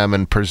fallen on them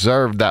and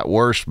preserved that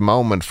worst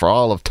moment for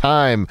all of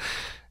time?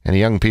 And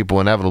young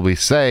people inevitably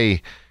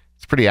say,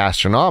 it's pretty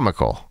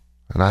astronomical.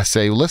 And I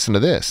say, listen to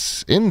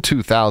this. In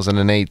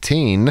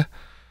 2018,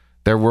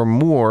 there were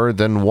more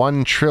than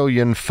 1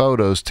 trillion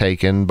photos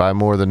taken by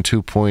more than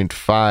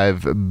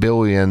 2.5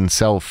 billion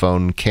cell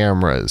phone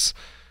cameras.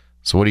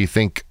 So what do you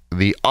think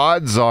the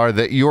odds are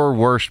that your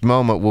worst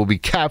moment will be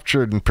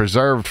captured and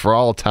preserved for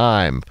all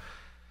time?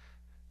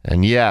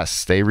 And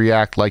yes, they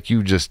react like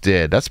you just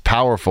did. That's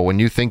powerful when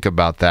you think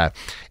about that.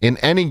 In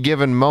any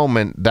given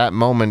moment, that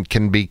moment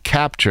can be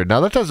captured. Now,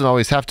 that doesn't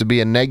always have to be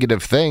a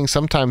negative thing.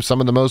 Sometimes some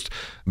of the most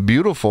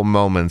beautiful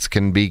moments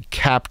can be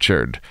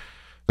captured.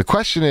 The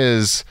question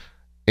is,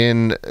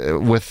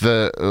 with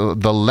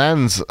the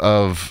lens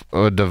of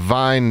a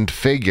divine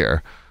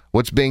figure,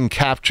 what's being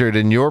captured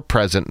in your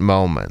present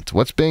moment?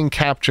 What's being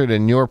captured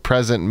in your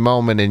present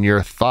moment in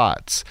your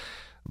thoughts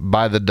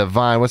by the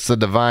divine? What's the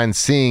divine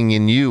seeing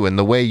in you and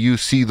the way you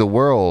see the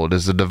world?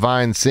 Is the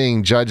divine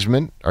seeing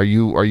judgment? Are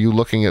you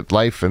looking at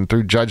life and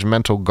through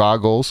judgmental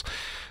goggles?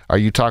 Are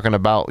you talking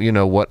about,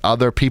 what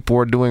other people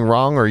are doing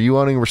wrong? Or are you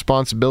owning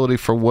responsibility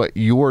for what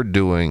you're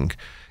doing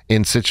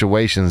in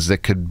situations that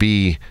could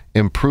be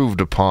improved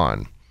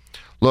upon?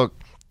 Look,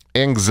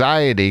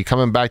 anxiety,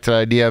 coming back to the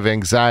idea of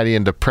anxiety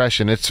and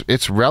depression,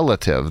 it's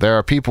relative. There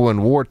are people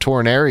in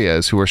war-torn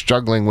areas who are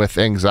struggling with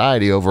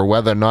anxiety over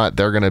whether or not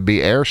they're going to be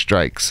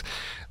airstrikes.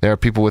 There are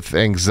people with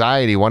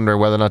anxiety wondering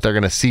whether or not they're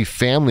going to see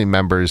family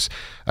members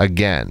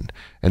again.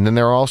 And then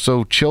there are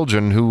also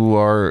children who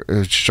are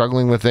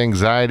struggling with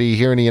anxiety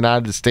here in the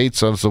United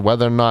States as to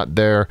whether or not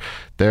their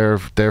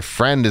their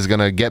friend is going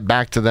to get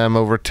back to them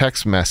over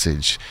text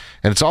message.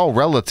 And it's all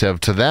relative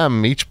to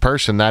them. Each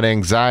person, that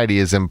anxiety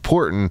is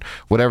important,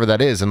 whatever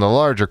that is. In the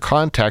larger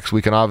context,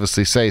 we can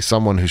obviously say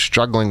someone who's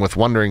struggling with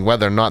wondering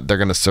whether or not they're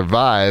going to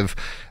survive,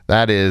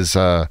 that is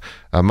a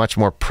much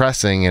more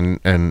pressing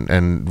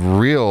and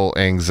real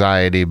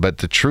anxiety. But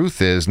the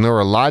truth is,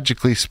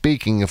 neurologically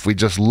speaking, if we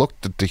just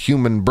looked at the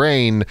human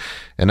brain,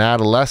 an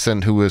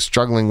adolescent who is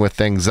struggling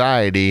with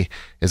anxiety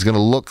is going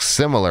to look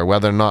similar.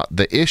 Whether or not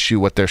the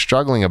issue, what they're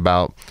struggling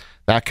about,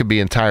 that could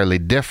be entirely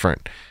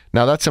different.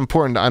 Now, that's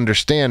important to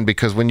understand,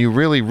 because when you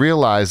really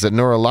realize that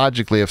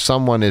neurologically, if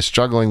someone is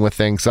struggling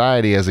with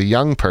anxiety as a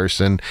young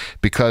person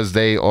because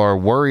they are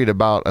worried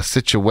about a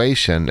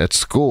situation at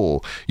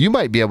school, you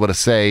might be able to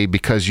say,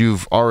 because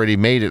you've already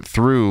made it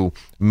through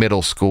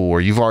middle school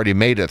or you've already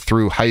made it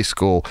through high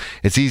school,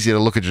 it's easy to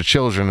look at your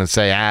children and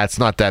say, it's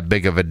not that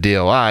big of a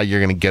deal.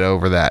 You're going to get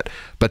over that.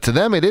 But to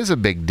them, it is a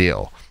big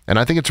deal. And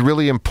I think it's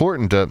really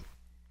important to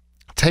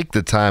take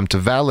the time to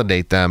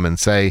validate them and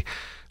say,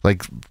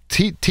 like,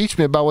 teach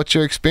me about what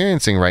you're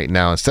experiencing right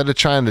now, instead of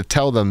trying to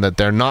tell them that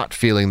they're not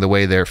feeling the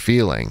way they're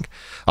feeling.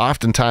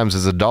 Oftentimes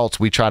as adults,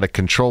 we try to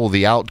control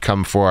the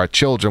outcome for our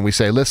children. We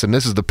say, listen,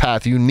 this is the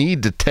path you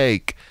need to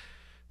take.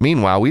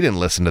 Meanwhile, we didn't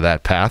listen to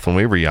that path when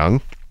we were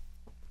young.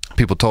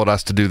 People told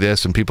us to do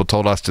this and people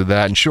told us to do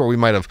that. And sure, we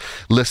might have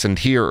listened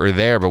here or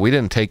there, but we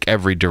didn't take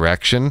every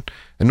direction.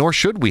 And nor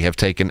should we have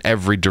taken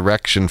every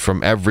direction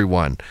from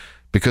everyone,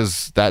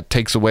 because that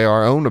takes away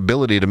our own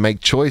ability to make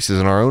choices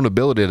and our own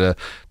ability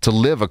to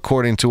live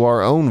according to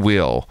our own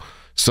will.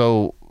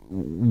 So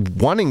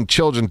wanting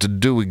children to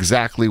do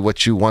exactly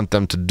what you want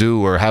them to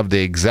do or have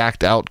the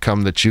exact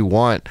outcome that you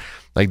want,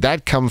 like,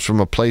 that comes from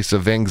a place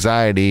of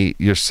anxiety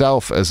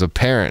yourself as a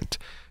parent.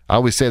 I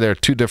always say there are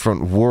two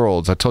different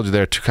worlds. I told you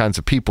there are two kinds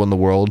of people in the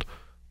world,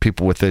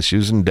 people with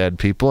issues and dead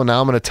people. And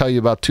now I'm going to tell you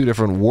about two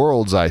different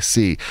worlds I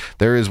see.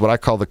 There is what I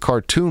call the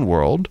cartoon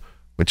world,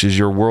 which is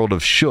your world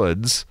of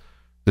shoulds.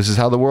 This is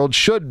how the world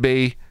should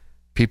be.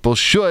 People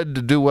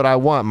should do what I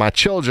want. My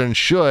children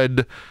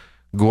should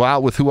go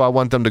out with who I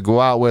want them to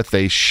go out with.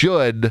 They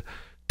should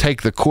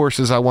take the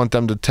courses I want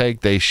them to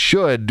take. They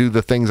should do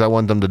the things I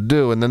want them to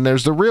do. And then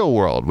there's the real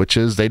world, which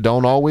is they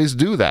don't always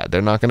do that.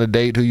 They're not going to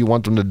date who you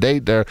want them to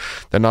date. They're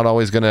not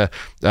always going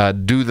to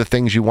do the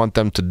things you want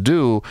them to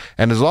do.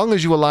 And as long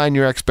as you align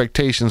your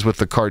expectations with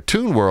the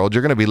cartoon world,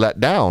 you're going to be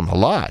let down a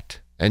lot.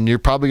 And you're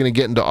probably going to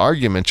get into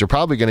arguments. You're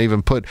probably going to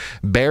even put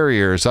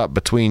barriers up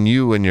between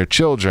you and your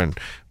children.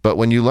 But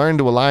when you learn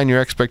to align your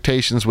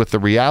expectations with the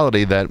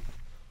reality that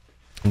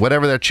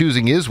whatever they're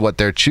choosing is what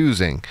they're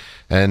choosing,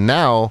 and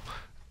now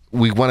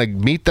we want to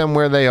meet them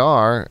where they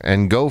are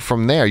and go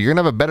from there, you're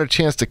going to have a better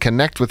chance to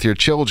connect with your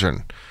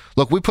children.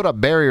 Look, we put up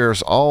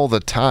barriers all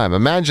the time.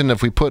 Imagine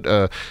if we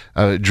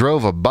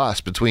drove a bus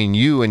between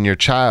you and your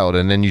child,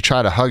 and then you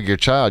try to hug your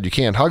child. You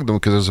can't hug them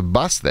because there's a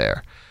bus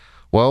there.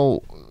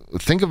 Well,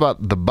 think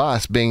about the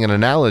bus being an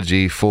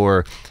analogy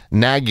for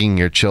nagging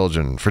your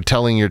children, for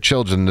telling your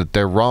children that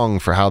they're wrong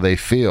for how they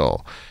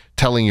feel,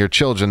 telling your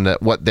children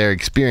that what they're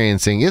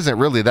experiencing isn't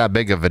really that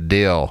big of a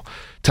deal,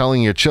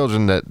 telling your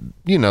children that,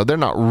 they're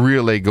not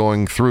really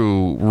going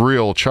through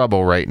real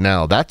trouble right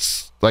now.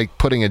 That's like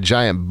putting a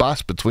giant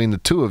bus between the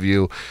two of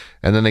you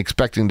and then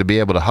expecting to be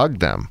able to hug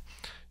them.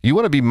 You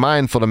want to be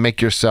mindful to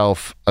make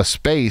yourself a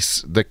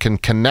space that can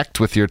connect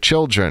with your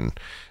children.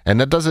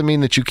 And that doesn't mean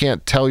that you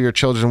can't tell your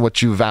children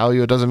what you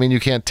value. It doesn't mean you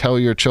can't tell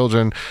your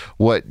children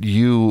what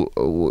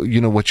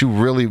what you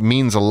really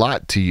means a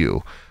lot to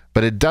you.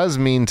 But it does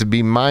mean to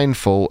be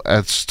mindful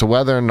as to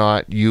whether or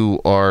not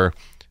you are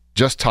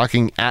just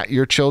talking at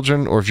your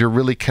children or if you're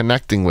really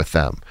connecting with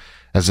them.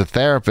 As a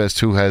therapist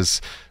who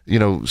has,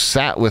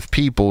 sat with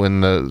people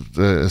in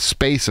the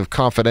space of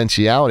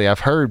confidentiality,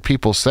 I've heard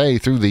people say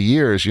through the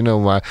years,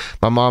 my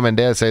mom and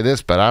dad say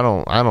this, but I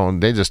don't,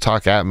 they just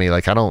talk at me.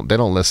 Like, they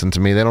don't listen to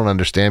me. They don't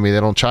understand me. They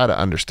don't try to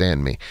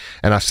understand me.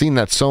 And I've seen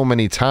that so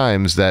many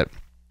times that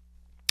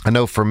I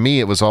know for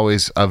me, it was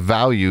always a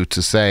value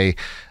to say,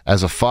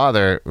 as a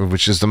father,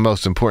 which is the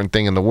most important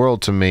thing in the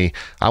world to me,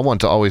 I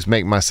want to always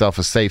make myself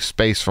a safe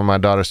space for my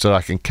daughter so that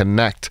I can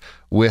connect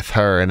with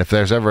her. And if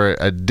there's ever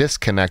a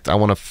disconnect, I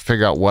want to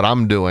figure out what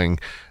I'm doing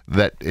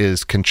that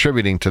is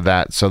contributing to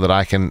that so that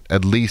I can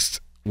at least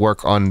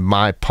work on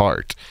my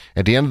part.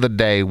 At the end of the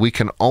day, we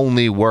can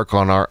only work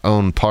on our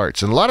own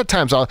parts. And a lot of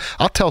times I'll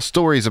tell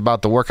stories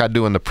about the work I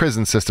do in the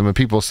prison system, and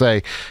people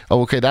say,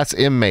 oh, okay, that's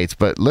inmates.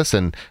 But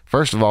listen,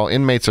 first of all,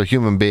 inmates are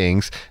human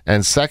beings.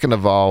 And second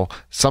of all,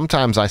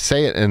 sometimes I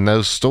say it in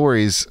those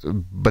stories,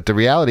 but the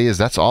reality is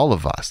that's all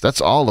of us.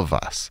 That's all of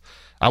us.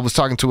 I was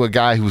talking to a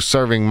guy who's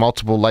serving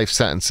multiple life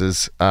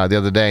sentences the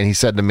other day, and he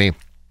said to me,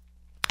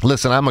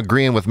 listen, I'm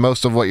agreeing with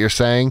most of what you're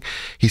saying.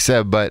 He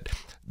said, but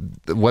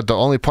what the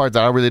only part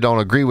that I really don't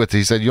agree with,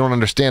 he said, you don't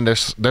understand,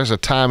 there's a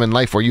time in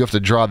life where you have to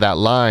draw that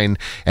line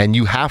and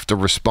you have to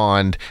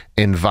respond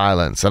in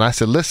violence. And I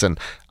said, listen,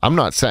 I'm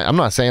not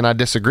saying I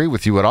disagree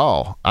with you at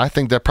all. I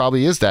think there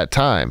probably is that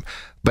time.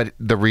 But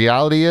the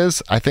reality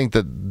is, I think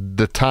that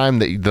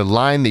the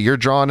line that you're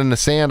drawing in the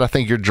sand, I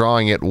think you're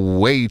drawing it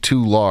way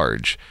too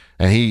large.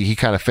 And he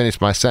kind of finished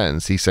my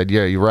sentence. He said,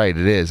 yeah, you're right.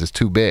 It is. It's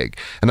too big.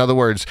 In other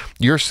words,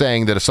 you're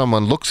saying that if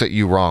someone looks at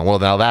you wrong, well,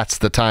 now that's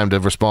the time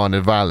to respond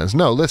in violence.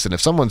 No, listen, if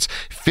someone's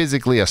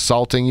physically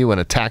assaulting you and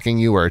attacking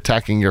you or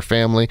attacking your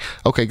family,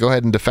 okay, go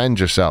ahead and defend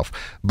yourself.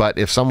 But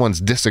if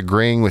someone's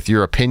disagreeing with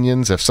your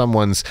opinions, if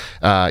someone's,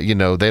 they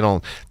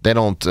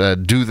don't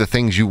do the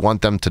things you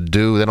want them to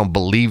do, they don't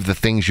believe the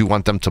things you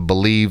want them to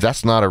believe,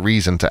 that's not a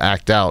reason to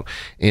act out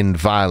in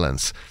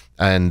violence.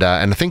 And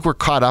I think we're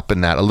caught up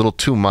in that a little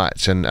too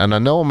much. And I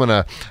know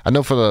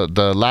for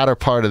the latter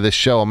part of this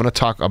show, I'm going to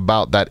talk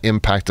about that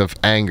impact of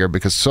anger,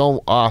 because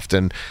so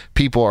often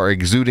people are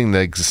exuding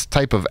the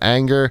type of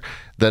anger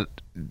that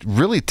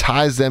really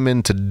ties them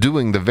into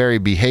doing the very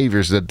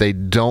behaviors that they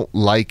don't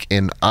like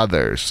in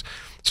others.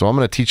 So I'm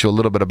going to teach you a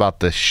little bit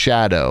about the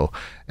shadow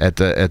at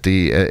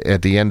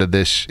the end of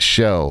this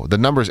show. The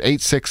number is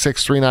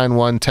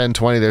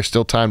 866-391-1020. There's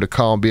still time to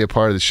call and be a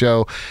part of the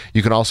show.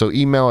 You can also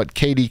email at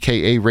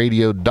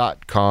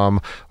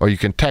kdkaradio.com, or you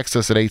can text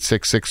us at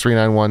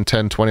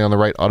 866-391-1020 on the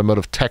right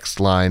automotive text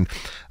line.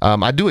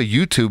 I do a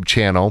YouTube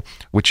channel,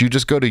 which you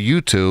just go to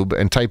YouTube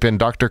and type in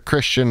Dr.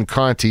 Christian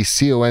Conte,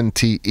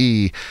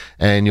 C-O-N-T-E,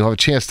 and you'll have a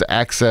chance to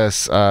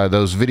access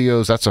those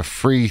videos. That's a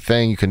free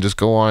thing. You can just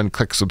go on,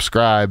 click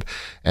subscribe,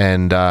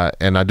 and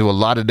I do a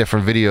lot of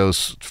different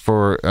videos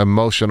for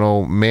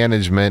emotional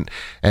management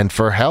and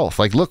for health.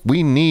 Like, look,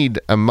 we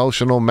need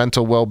emotional,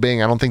 mental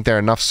well-being. I don't think there are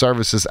enough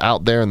services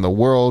out there in the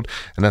world,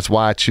 and that's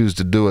why I choose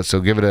to do it. So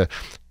give it a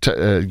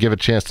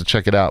chance to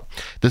check it out.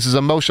 This is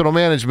Emotional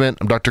Management.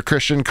 I'm Dr.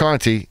 Christian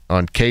Conte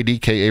on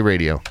KDKA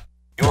Radio.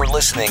 You're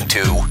listening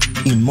to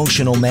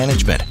Emotional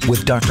Management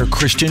with Dr.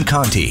 Christian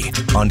Conte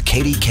on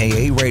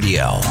KDKA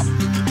Radio.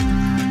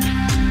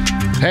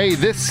 Hey,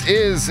 this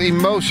is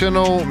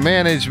Emotional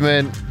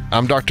Management.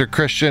 I'm Dr.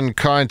 Christian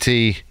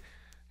Conte.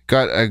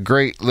 Got a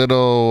great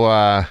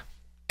little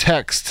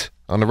text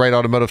on the right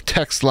automotive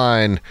text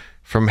line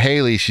from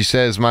Haley. She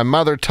says, my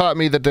mother taught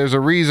me that there's a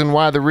reason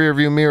why the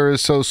rearview mirror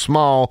is so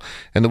small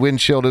and the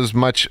windshield is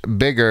much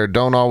bigger.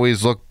 Don't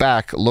always look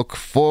back, look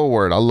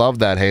forward. I love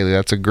that, Haley.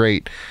 That's a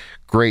great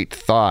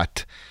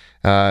thought.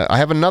 I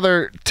have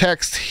another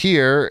text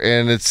here,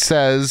 and it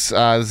says,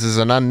 this is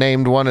an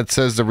unnamed one. It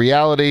says, the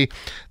reality,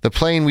 the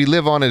plane we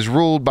live on is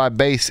ruled by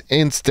base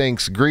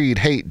instincts, greed,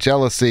 hate,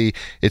 jealousy.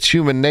 It's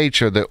human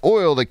nature, the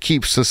oil that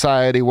keeps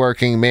society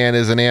working. Man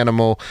is an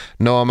animal.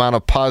 No amount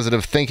of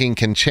positive thinking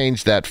can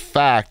change that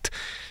fact.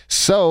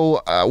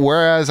 So,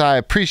 whereas I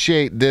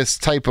appreciate this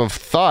type of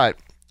thought,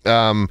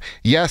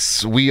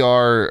 yes, we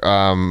are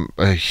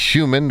a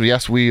human.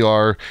 Yes, we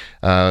are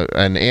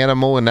an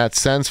animal in that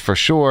sense, for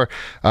sure.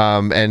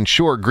 And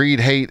sure,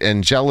 greed, hate,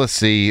 and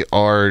jealousy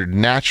are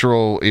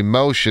natural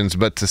emotions.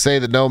 But to say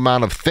that no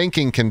amount of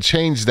thinking can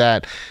change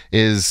that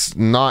is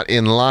not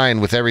in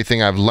line with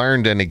everything I've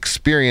learned and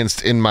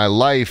experienced in my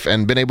life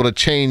and been able to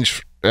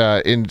change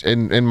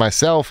in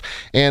myself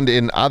and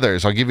in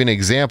others. I'll give you an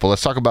example.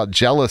 Let's talk about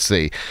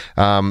jealousy.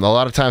 A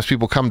lot of times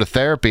people come to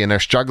therapy and they're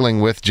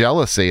struggling with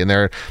jealousy,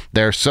 and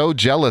they're so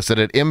jealous that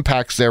it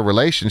impacts their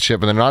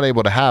relationship, and they're not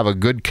able to have a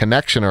good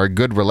connection or a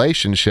good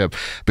relationship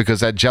because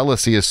that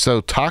jealousy is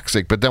so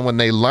toxic. But then when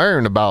they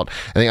learn about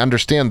and they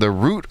understand the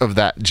root of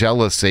that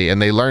jealousy,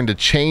 and they learn to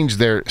change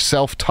their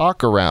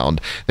self-talk around,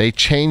 they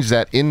change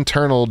that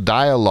internal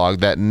dialogue,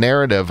 that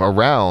narrative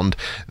around,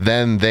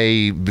 then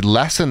they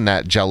lessen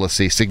that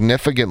jealousy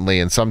significantly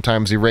and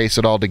sometimes erase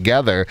it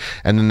altogether,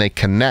 and then they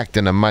connect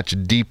in a much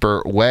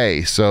deeper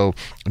way. So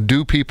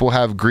do people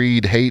have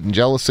greed, hate, and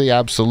jealousy?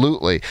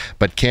 Absolutely.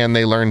 But can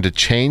they learn to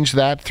change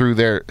that through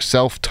their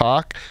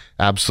self-talk?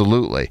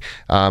 Absolutely.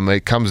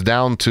 It comes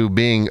down to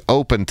being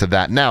open to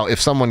that. Now,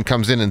 if someone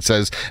comes in and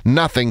says,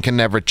 nothing can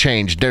ever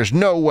change, there's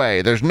no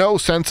way, there's no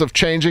sense of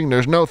changing,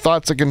 there's no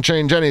thoughts that can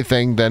change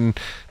anything, then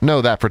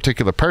no, that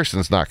particular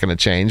person's not going to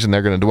change, and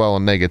they're going to dwell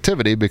on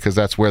negativity because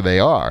that's where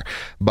they are.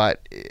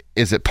 But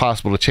is it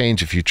possible to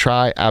change if you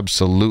try?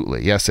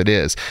 Absolutely. Yes, it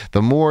is.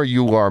 The more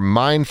you are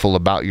mindful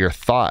about your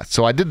thoughts.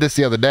 So I did this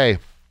the other day.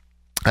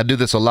 I do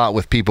this a lot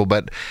with people,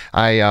 but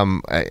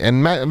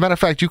and matter of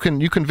fact, you can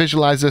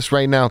visualize this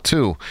right now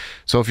too.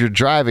 So if you're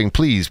driving,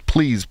 please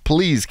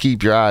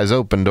keep your eyes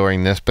open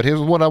during this. But here's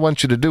what I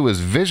want you to do is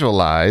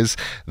visualize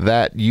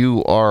that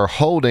you are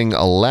holding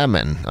a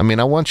lemon. I mean,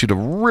 I want you to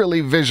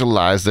really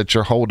visualize that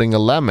you're holding a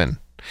lemon.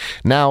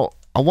 Now,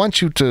 I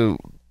want you to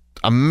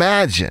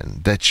imagine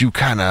that you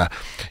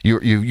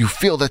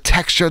feel the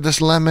texture of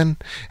this lemon,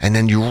 and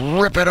then you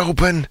rip it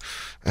open,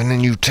 and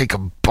then you take a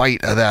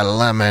bite of that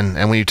lemon.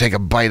 And when you take a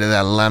bite of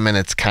that lemon,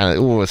 it's kind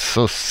of, it's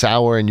so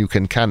sour, and you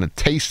can kind of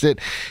taste it.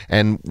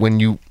 And when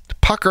you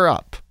pucker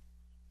up,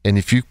 and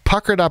if you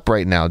puckered up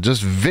right now,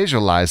 just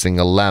visualizing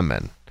a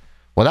lemon,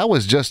 well, that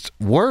was just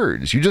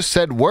words. You just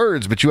said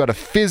words, but you had a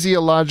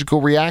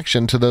physiological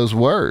reaction to those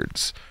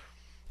words.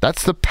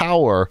 That's the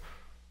power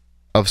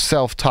of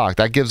self-talk.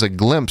 That gives a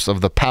glimpse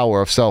of the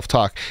power of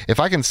self-talk. If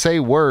I can say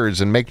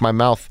words and make my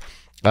mouth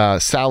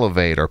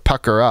salivate or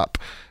pucker up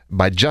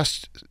by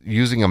just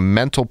using a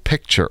mental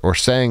picture or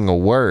saying a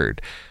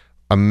word.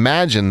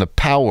 Imagine the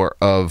power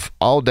of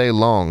all day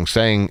long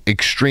saying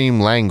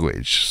extreme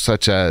language,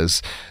 such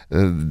as,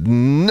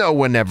 no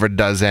one ever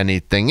does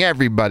anything,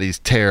 everybody's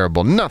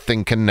terrible,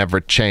 nothing can never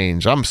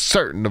change, I'm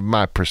certain of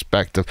my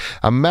perspective.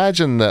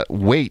 Imagine the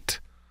weight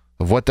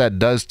of what that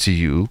does to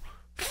you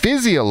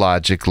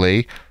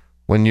physiologically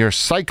when your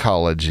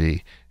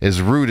psychology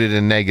is rooted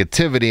in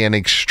negativity and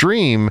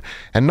extreme,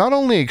 and not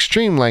only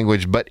extreme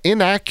language, but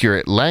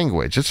inaccurate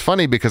language. It's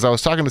funny because I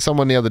was talking to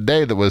someone the other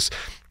day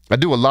I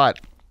do a lot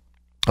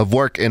of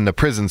work in the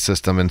prison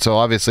system, and so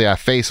obviously I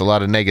face a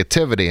lot of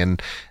negativity,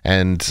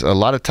 and a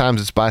lot of times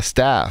it's by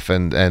staff,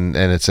 and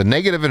it's a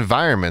negative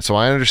environment, so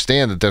I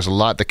understand that there's a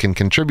lot that can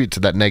contribute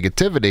to that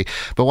negativity.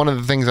 But one of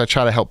the things I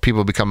try to help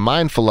people become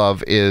mindful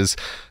of is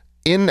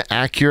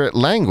inaccurate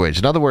language.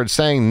 In other words,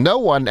 saying no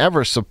one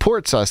ever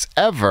supports us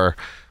ever.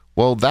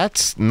 Well,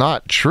 that's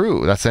not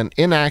true. That's an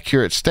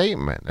inaccurate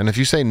statement. And if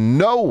you say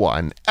no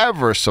one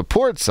ever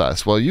supports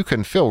us, well, you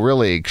can feel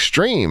really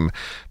extreme.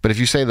 But if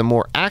you say the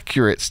more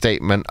accurate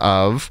statement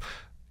of,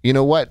 you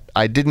know what,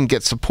 I didn't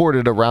get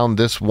supported around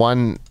this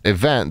one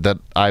event that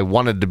I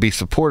wanted to be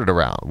supported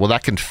around, well,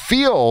 that can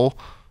feel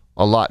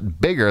a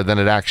lot bigger than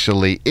it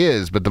actually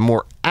is. But the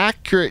more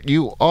accurate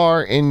you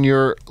are in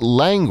your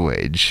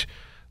language,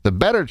 the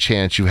better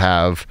chance you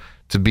have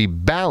to be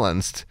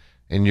balanced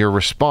in your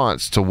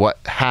response to what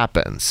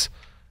happens.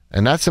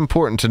 And that's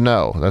important to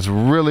know. That's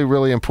really,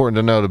 really important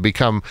to know, to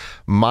become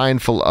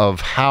mindful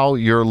of how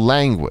your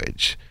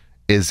language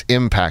is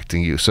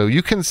impacting you. So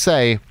you can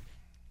say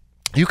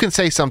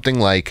something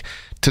like,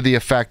 to the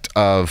effect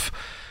of,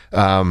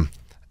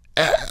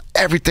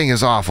 everything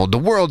is awful, the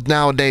world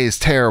nowadays is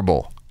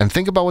terrible. And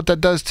think about what that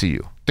does to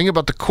you. Think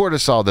about the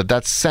cortisol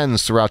that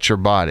sends throughout your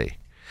body.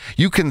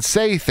 You can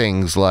say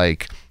things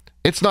like,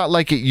 it's not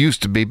like it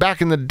used to be.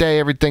 Back in the day,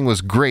 everything was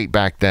great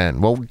back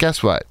then. Well,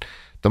 guess what?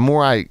 The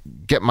more I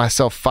get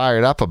myself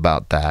fired up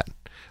about that,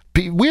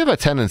 we have a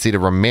tendency to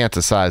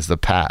romanticize the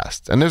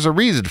past. And there's a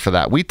reason for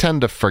that. We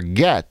tend to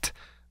forget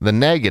the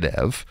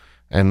negative,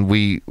 and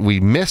we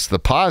miss the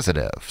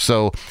positive.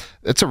 So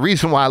it's a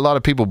reason why a lot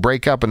of people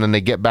break up and then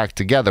they get back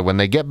together. When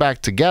they get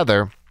back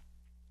together,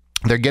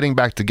 they're getting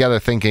back together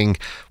thinking,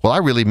 well, I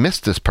really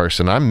missed this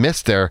person. I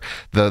missed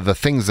the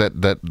things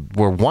that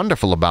were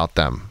wonderful about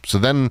them. So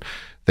then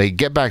they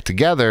get back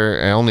together,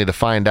 and only to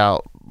find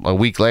out a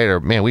week later,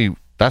 man,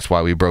 that's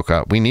why we broke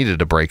up. We needed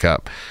to break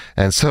up.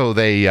 And so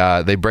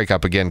they break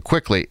up again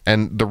quickly.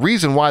 And the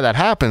reason why that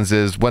happens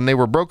is when they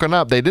were broken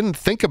up, they didn't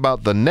think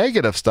about the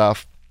negative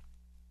stuff.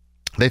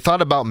 They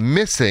thought about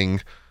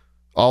missing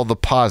all the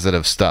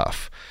positive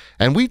stuff.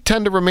 And we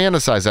tend to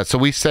romanticize that. So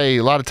we say,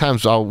 a lot of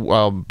times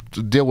I'll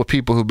deal with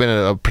people who've been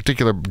at a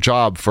particular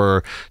job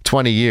for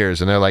 20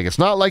 years, and they're like, it's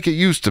not like it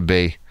used to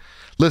be.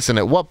 Listen,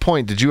 at what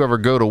point did you ever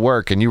go to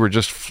work and you were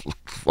just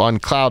on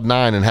cloud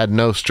nine and had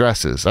no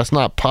stresses? That's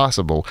not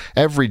possible.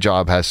 Every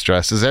job has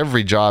stresses.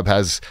 Every job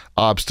has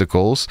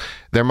obstacles.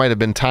 There might have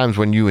been times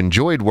when you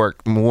enjoyed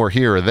work more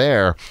here or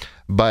there,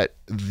 but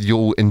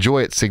you'll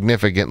enjoy it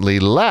significantly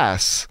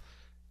less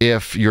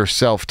if your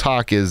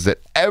self-talk is that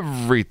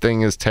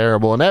everything is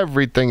terrible and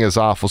everything is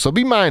awful. So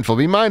be mindful.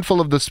 Be mindful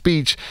of the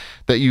speech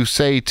that you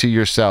say to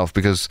yourself,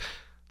 because,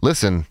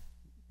 listen,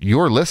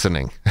 you're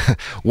listening.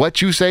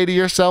 What you say to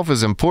yourself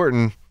is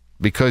important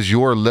because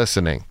you're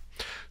listening.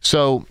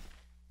 So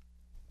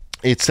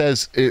it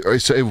says,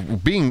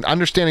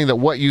 understanding that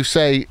what you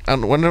say,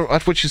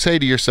 what you say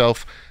to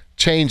yourself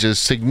changes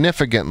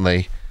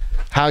significantly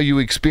how you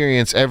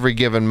experience every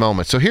given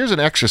moment. So here's an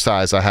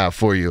exercise I have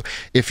for you.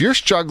 If you're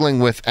struggling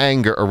with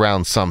anger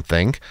around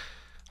something,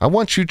 I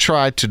want you to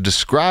try to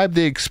describe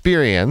the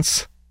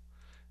experience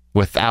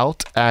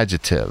without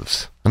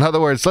adjectives. In other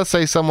words, let's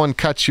say someone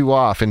cuts you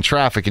off in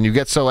traffic and you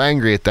get so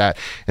angry at that,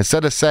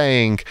 instead of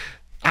saying,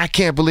 I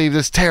can't believe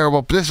this,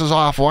 terrible, this is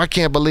awful, I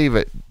can't believe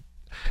it.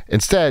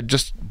 Instead,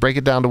 just break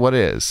it down to what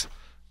is.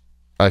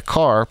 A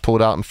car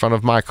pulled out in front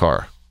of my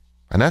car.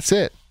 And that's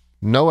it.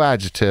 No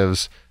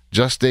adjectives,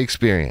 just the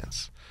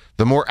experience.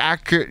 The more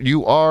accurate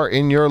you are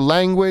in your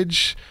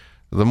language,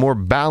 the more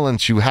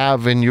balance you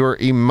have in your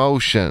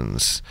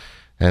emotions.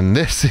 And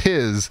this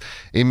is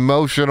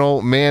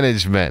Emotional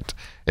Management.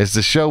 It's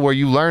the show where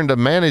you learn to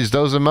manage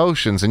those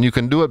emotions, and you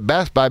can do it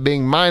best by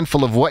being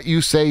mindful of what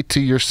you say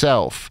to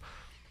yourself.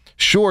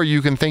 Sure,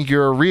 you can think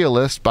you're a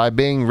realist by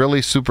being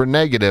really super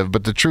negative,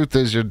 but the truth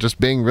is you're just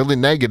being really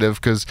negative,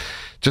 because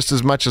just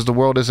as much as the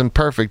world isn't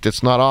perfect,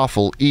 it's not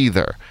awful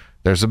either.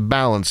 There's a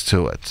balance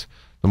to it.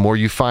 The more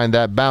you find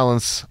that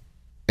balance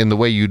in the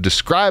way you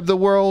describe the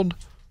world,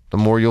 the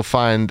more you'll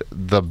find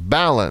the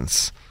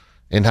balance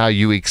in how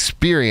you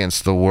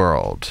experience the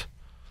world.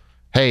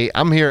 Hey,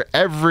 I'm here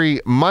every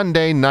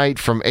Monday night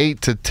from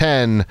 8 to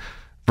 10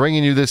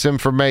 bringing you this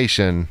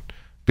information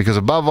because,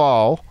 above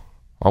all,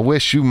 I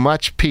wish you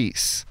much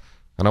peace,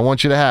 and I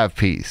want you to have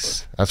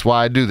peace. That's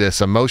why I do this,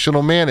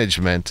 Emotional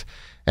Management.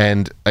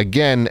 And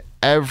again,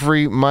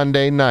 every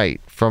Monday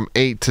night from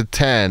 8 to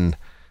 10,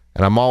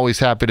 and I'm always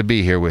happy to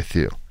be here with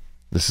you.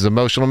 This is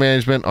Emotional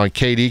Management on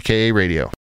KDKA Radio.